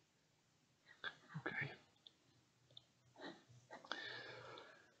right. Okay.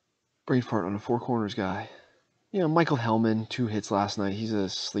 Brain fart on a 4 corners guy. Michael Hellman, 2 hits last night. He's a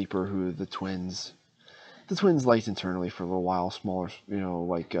sleeper who the Twins liked internally for a little while. Smaller,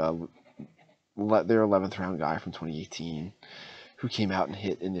 like their 11th round guy from 2018 who came out and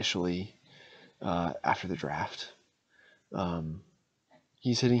hit initially after the draft.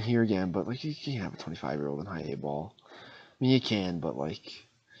 He's hitting here again, but like you can't have a 25-year-old in high A ball. I mean, you can, but like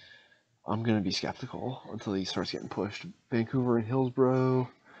I'm gonna be skeptical until he starts getting pushed. Vancouver and Hillsborough.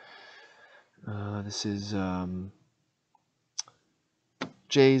 This is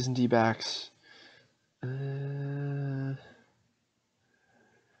Jays and D-backs. The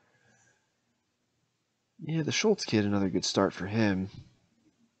Schultz kid, another good start for him.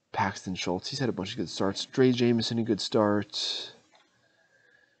 Paxton Schultz, he's had a bunch of good starts. Dre Jameson, a good start.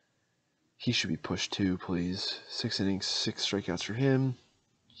 He should be pushed too, please. 6 innings, 6 strikeouts for him.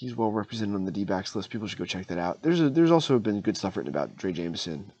 He's well represented on the D-backs list. People should go check that out. There's also been good stuff written about Dre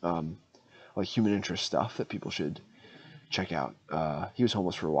Jameson, like human interest stuff that people should check out. He was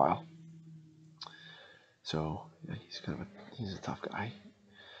homeless for a while, so yeah, he's a tough guy.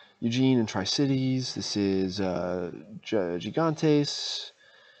 Eugene and Tri-Cities. This is Gigantes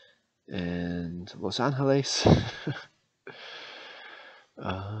and Los Angeles.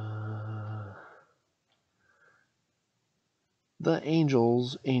 The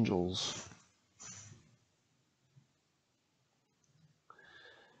Angels.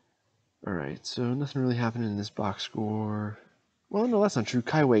 Alright, so nothing really happening in this box score. Well, no, that's not true.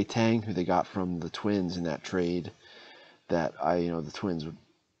 Kaiwei Tang, who they got from the Twins in that trade, that the Twins would.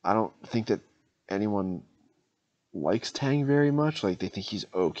 I don't think that anyone likes Tang very much. Like, they think he's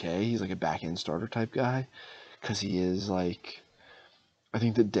okay. He's like a back-end starter type guy. Because he is, like, I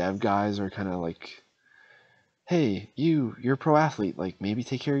think the dev guys are kind of like, hey, you're a pro athlete. Like, maybe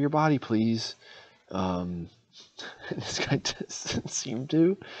take care of your body, please. This guy doesn't seem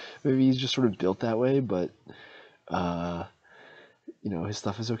to. Maybe he's just sort of built that way, but, his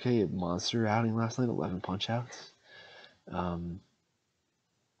stuff is okay. A monster outing last night, 11 punch-outs.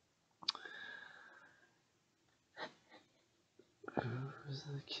 Who's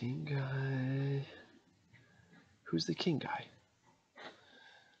the king guy?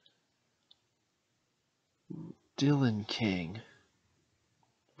 Dylan King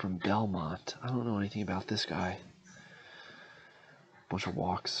from Belmont. I don't know anything about this guy. Bunch of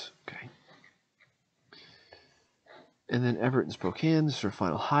walks. Okay. And then Everett and Spokane. This is our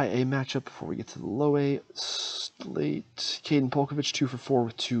final high A matchup before we get to the low A slate. Caden Polkovich, 2 for 4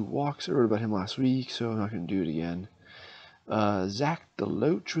 with 2 walks. I wrote about him last week, so I'm not going to do it again. Zach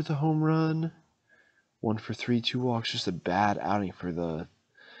DeLoach with a home run. 1 for 3, 2 walks. Just a bad outing for the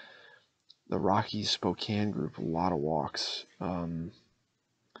Rockies Spokane group. A lot of walks.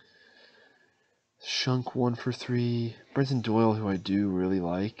 Shunk 1 for 3. Brenton Doyle, who I do really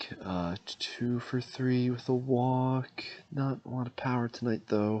like, 2 for 3 with a walk. Not a lot of power tonight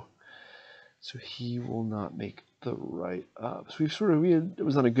though, so he will not make the write-up. So it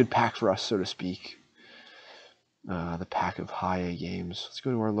was on a good pack for us, so to speak. The pack of high A games. Let's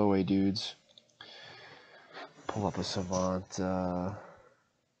go to our low A dudes. Pull up a Savant.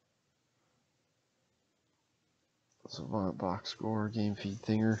 Savant box score game feed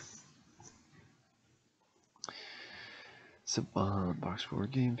thinger. Savant box score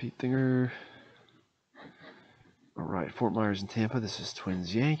game feed thinger. All right, Fort Myers and Tampa. This is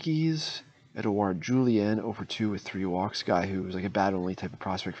Twins Yankees. Edouard Julien, 0-2 with 3 walks. Guy who was like a bat only type of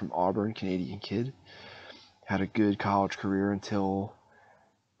prospect from Auburn, Canadian kid. Had a good college career until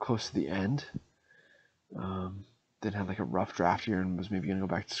close to the end. Then had like a rough draft year and was maybe going to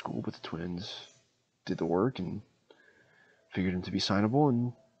go back to school, but the Twins did the work and figured him to be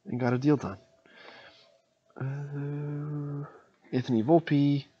signable and got a deal done. Anthony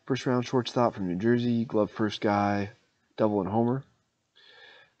Volpe, first round shortstop from New Jersey, glove first guy, double and homer.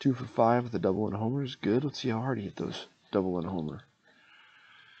 2 for 5 with a double and homer is good. Let's see how hard he hit those double and homer.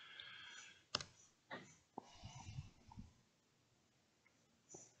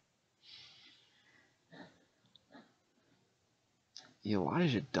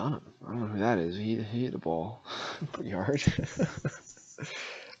 Elijah Dunham. I don't know who that is. He hit the ball pretty hard.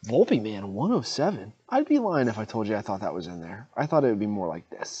 Volpe, man, 107. I'd be lying if I told you I thought that was in there. I thought it would be more like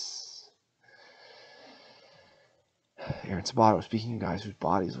this. Aaron Sabato, speaking of guys whose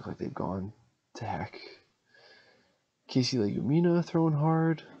bodies look like they've gone to heck. Casey Legumina throwing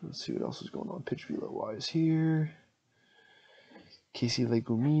hard. Let's see what else is going on pitch velo-wise here. Casey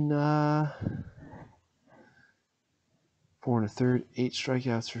Legumina. 4 1/3, 8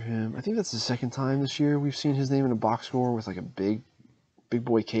 strikeouts for him. I think that's the second time this year we've seen his name in a box score with like a big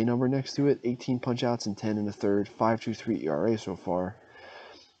boy K number next to it. 18 punch outs and 10 1/3, 5.23 ERA so far.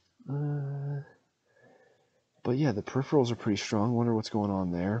 But yeah, the peripherals are pretty strong. Wonder what's going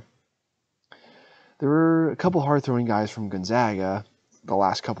on there. There were a couple hard throwing guys from Gonzaga the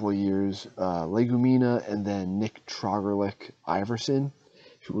last couple of years. Legumina and then Nick Trogerlick Iverson,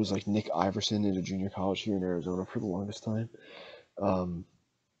 who was like Nick Iverson in a junior college here in Arizona for the longest time,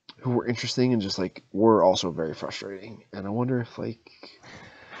 who were interesting and just like were also very frustrating. And I wonder if like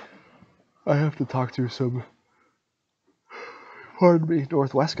I have to talk to some, pardon me,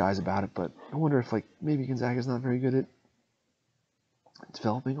 Northwest guys about it, but I wonder if like maybe Gonzaga's not very good at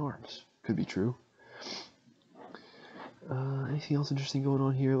developing arms. Could be true. Anything else interesting going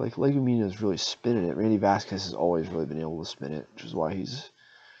on here? Like Legumina is really spinning it. Randy Vasquez has always really been able to spin it, which is why he's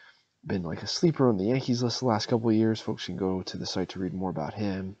been like a sleeper on the Yankees list the last couple of years. Folks can go to the site to read more about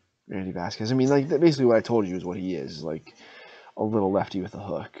him. Randy Vasquez. I mean, like basically what I told you is what he is, like a little lefty with a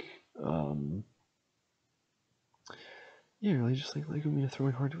hook. Yeah, really just like Legumina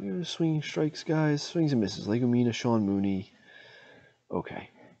throwing hard. We have swinging strikes, guys. Swings and misses. Legumina, Sean Mooney. Okay,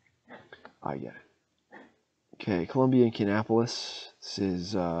 I get it. Okay, Columbia and Kannapolis. This is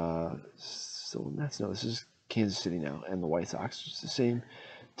still Nets. No, this is Kansas City now, and the White Sox. It's the same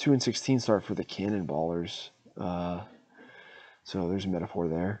 2-16 start for the Cannonballers. So there's a metaphor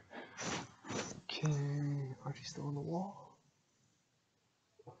there. Okay, Archie's still on the wall.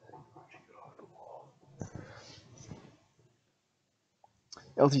 Archie, get off the wall.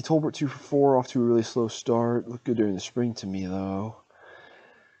 LT Tolbert 2 for 4, off to a really slow start. Looked good during the spring to me though.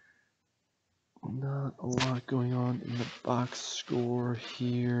 Not a lot going on in the box score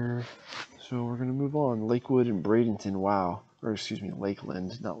here. So we're going to move on. Lakewood and Bradenton, wow. Or excuse me,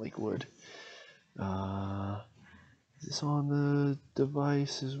 Lakeland, not Lakewood. Is this on the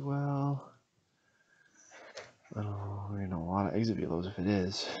device as well? I don't know. We're getting a lot of exit velos if it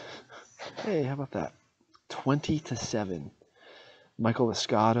is. Hey, how about that? 20-7. Michael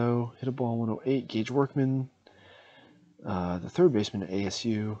Escato hit a ball 108. Gage Workman, the third baseman at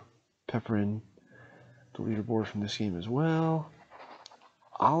ASU, peppering the leaderboard from this game as well.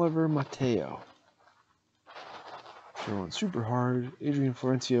 Oliver Mateo throwing super hard. Adrian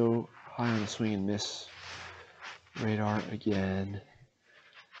Florencio high on the swing and miss radar again.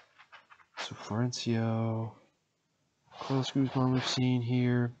 So Florencio, Carlos Guzman we've seen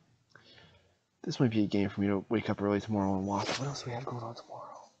here. This might be a game for me to wake up early tomorrow and watch. What else do we have going on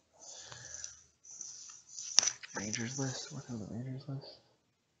tomorrow? Rangers list? What's on the Rangers list?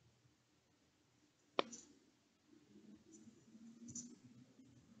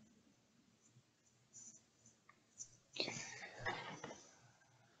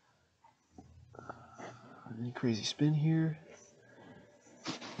 Any crazy spin here?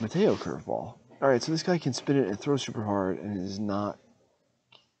 Mateo curveball. Alright, so this guy can spin it and throw super hard and is not.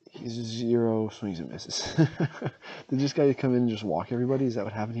 He's 0 swings and misses. Did this guy come in and just walk everybody? Is that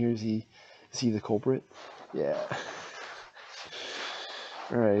what happened here? Is he the culprit? Yeah.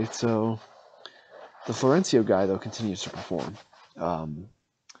 Alright, so the Florencio guy though continues to perform.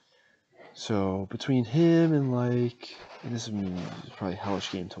 So between him and like, and this is probably a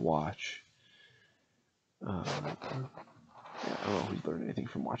hellish game to watch. Yeah, I don't know if we learned anything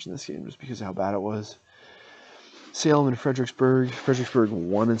from watching this game just because of how bad it was. Salem and Fredericksburg. Fredericksburg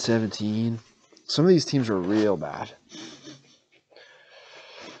 1-17. Some of these teams are real bad.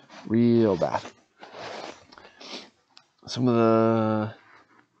 Real bad. some of the,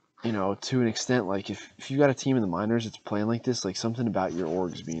 to an extent, like if you got a team in the minors that's playing like this, like something about your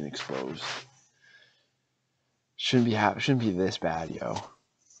org's being exposed. Shouldn't be this bad, yo.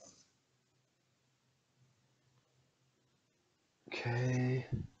 Okay.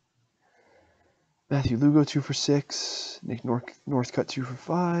 Matthew Lugo 2 for 6. Nick Northcutt 2 for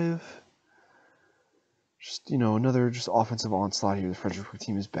 5. Just another just offensive onslaught here. The Fredericksburg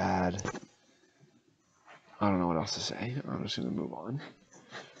team is bad. I don't know what else to say. I'm just gonna move on.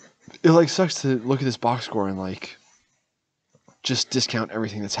 It sucks to look at this box score and just discount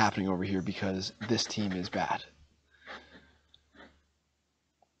everything that's happening over here because this team is bad.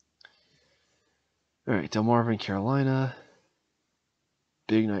 All right, Delmarva and Carolina.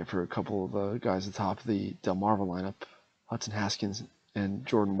 Big night for a couple of guys at the top of the Delmarva lineup. Hudson Haskins and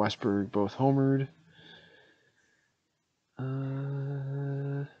Jordan Westberg both homered.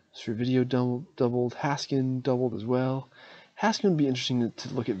 Video doubled. Haskin doubled as well. Haskin would be interesting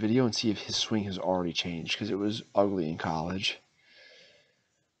to look at video and see if his swing has already changed because it was ugly in college.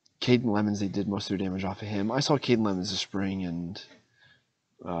 Caden Lemons, they did most of their damage off of him. I saw Caden Lemons this spring, and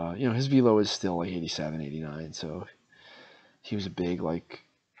his velo is still like 87, 89, so he was a big,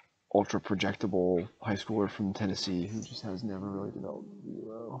 ultra projectable high schooler from Tennessee who just has never really developed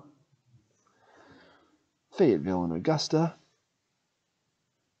velo. Fayetteville and Augusta.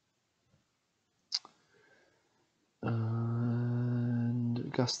 And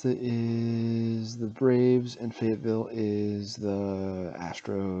Augusta is the Braves, and Fayetteville is the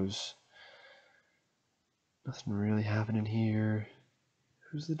Astros. Nothing really happening here.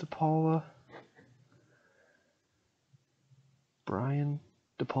 Who's the DePaula? Brian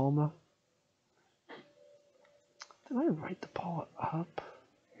DePalma? Did I write DePaula up?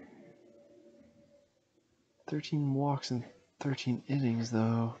 13 walks and 13 innings,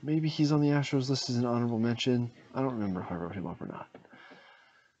 though. Maybe he's on the Astros list as an honorable mention. I don't remember if I wrote him up or not.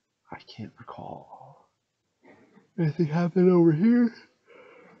 I can't recall. Anything happened over here?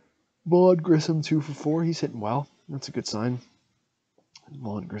 Vaughn Grissom 2 for 4. He's hitting well. That's a good sign.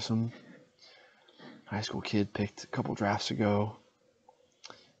 Vaughn Grissom, high school kid, picked a couple drafts ago.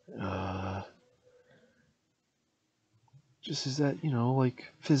 Just is that,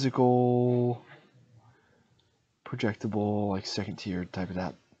 physical, projectable, second tier type of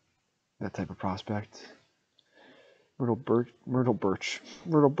that type of prospect. Myrtle Birch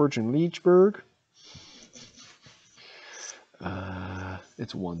in Leechburg.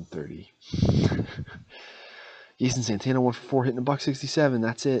 It's 130. Easton Santana 1 for 4, hitting $167.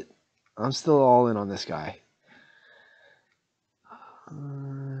 That's it. I'm still all in on this guy.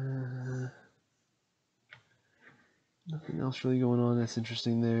 Nothing else really going on that's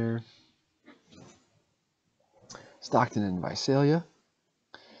interesting there. Stockton and Visalia.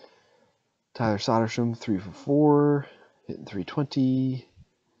 Tyler Soderstrom 3 for 4, hitting 320.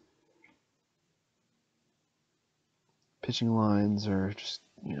 Pitching lines are just,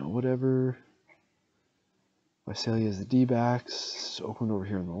 whatever. Visalia is the D-backs. Oakland over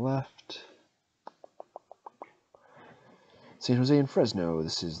here on the left. San Jose and Fresno.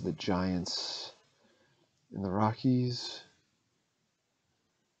 This is the Giants and the Rockies.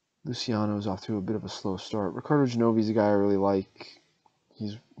 Luciano's off to a bit of a slow start. Ricardo Genovi's a guy I really like.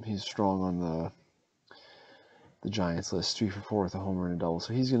 He's strong on the Giants list. 3 for 4 with a homer and a double.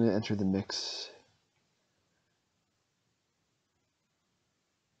 So he's going to enter the mix.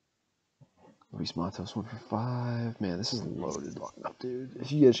 Luis Matos 1 for 5. Man, this is loaded lineup, dude.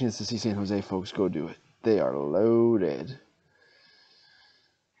 If you get a chance to see San Jose, folks, go do it. They are loaded.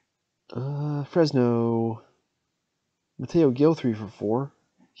 Fresno. Mateo Gil 3 for 4.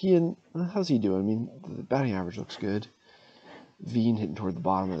 How's he doing? I mean, the batting average looks good. Veen hitting toward the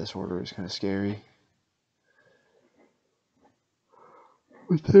bottom of this order is kind of scary.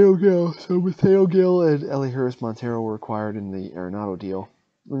 Mateo Gil and Elihuris Montero were acquired in the Arenado deal.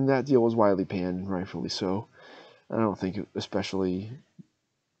 And that deal was widely panned, and rightfully so. I don't think especially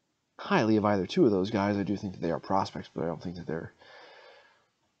highly of either two of those guys. I do think that they are prospects, but I don't think that they're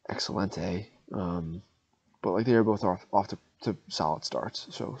excelente. But they are both off to solid starts.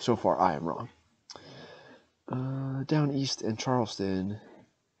 So far, I am wrong. Down east in Charleston,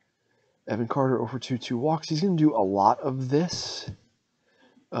 Evan Carter over 2 walks. He's going to do a lot of this.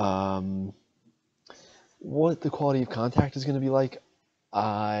 What the quality of contact is going to be like,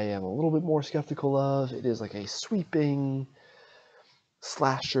 I am a little bit more skeptical of. It is like a sweeping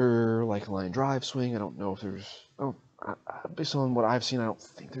slasher, line drive swing. I don't know if there's. Based on what I've seen, I don't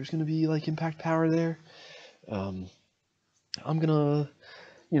think there's going to be impact power there. I'm gonna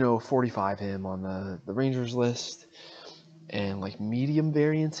 45 him on the Rangers list, and like medium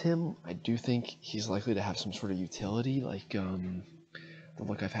variance him, I do think he's likely to have some sort of utility. Like the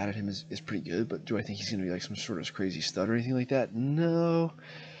look I've had at him is pretty good, but do I think he's going to be like some sort of crazy stud or anything like that? No,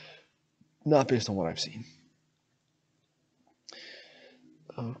 not based on what I've seen.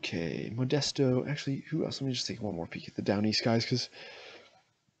 Okay, Modesto. Actually, who else? Let me just take one more peek at the Down East guys because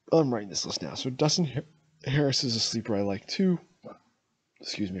I'm writing this list now. So Dustin Harris is a sleeper I like too.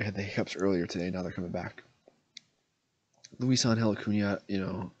 Excuse me, I had the hiccups earlier today. Now they're coming back. Luis Angel Acuna,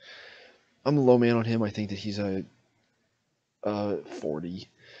 I'm a low man on him. I think that he's a 40.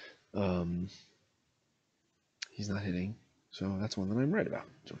 He's not hitting, so that's one that I'm right about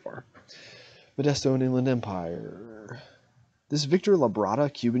so far. Modesto and Inland Empire. This Victor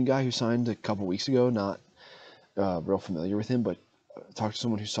Labrada, Cuban guy who signed a couple weeks ago, not real familiar with him, but talked to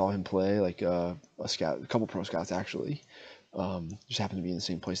someone who saw him play, like a couple pro scouts actually. Just happened to be in the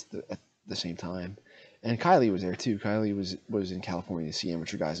same place at the same time. And Kylie was there too. Kylie was in California to see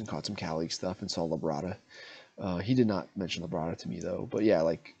amateur guys and caught some Cal League stuff and saw Labrada. He did not mention Labrada to me though. But yeah,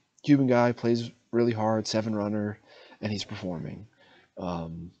 like Cuban guy, plays really hard, 7-runner, and he's performing.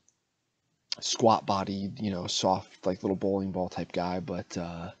 Squat bodied, soft like little bowling ball type guy, but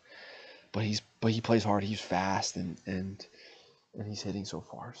he plays hard. He's fast and he's hitting so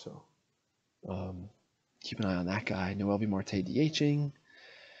far. So keep an eye on that guy. Noelvi Marte DHing.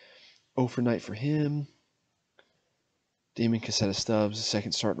 0 for night for him. Damon Casetta Stubbs, the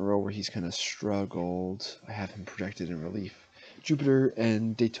second start in a row where he's kind of struggled. I have him projected in relief. Jupiter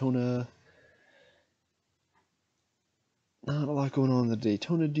and Daytona. Not a lot going on in the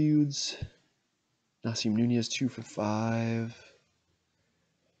Daytona dudes. Nasim Nunez 2 for 5.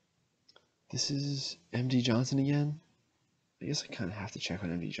 This is MD Johnson again. I guess I kind of have to check on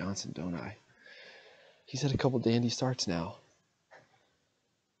MD Johnson, don't I? He's had a couple dandy starts now.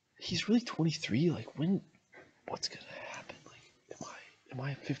 He's really 23. Like, what's going to happen? Like, am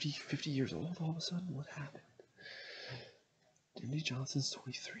I 50 years old all of a sudden? What happened? MD Johnson's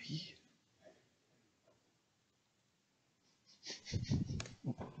 23.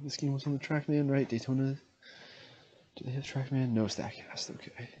 This game was on the TrackMan, right? Daytona. Do they have TrackMan? No, StatCast.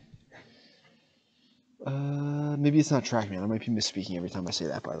 Okay. Maybe it's not TrackMan. I might be misspeaking every time I say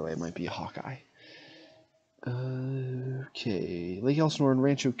that, by the way. It might be a Hawkeye. Okay. Lake Elsinore and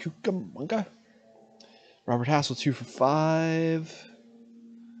Rancho Cucamonga. Robert Hassel 2 for 5.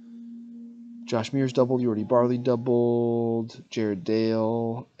 Josh Mears doubled. Jordy Barley doubled. Jared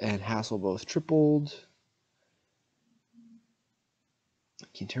Dale and Hassel both tripled.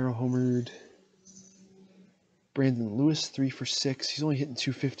 Quintero homered. Brandon Lewis 3 for 6. He's only hitting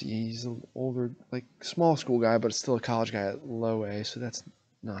 250. He's an older, like small school guy, but it's still a college guy at low A, so that's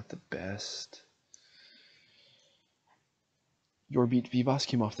not the best. Yorbeat Vivas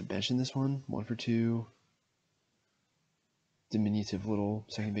came off the bench in this one. 1 for 2. Diminutive little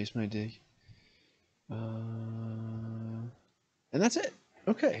second baseman I dig. And that's it.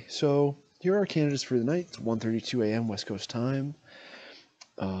 Okay, so here are our candidates for the night. It's 1:32 a.m. West Coast time.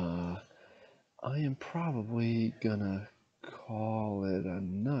 I am probably gonna call it a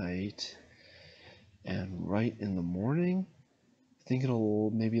night and write in the morning. I think it'll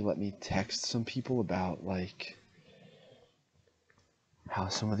maybe let me text some people about like how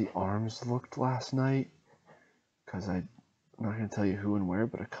some of the arms looked last night, because I'm not going to tell you who and where,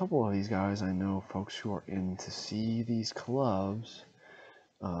 but a couple of these guys I know folks who are in to see these clubs,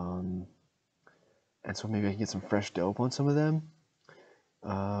 and so maybe I can get some fresh dope on some of them.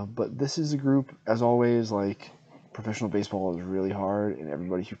 But this is a group, as always, like professional baseball is really hard, and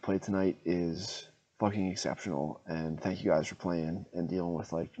everybody who played tonight is fucking exceptional, and thank you guys for playing and dealing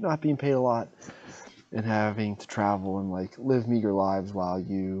with like not being paid a lot and having to travel and like live meager lives while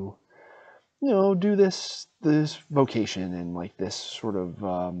you do this vocation and like this sort of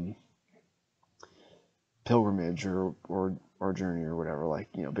pilgrimage or journey or whatever. Like,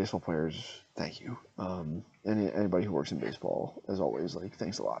 baseball players, thank you. Anybody who works in baseball, as always, like,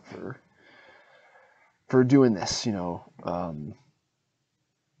 thanks a lot for doing this, and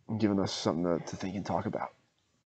giving us something to think and talk about.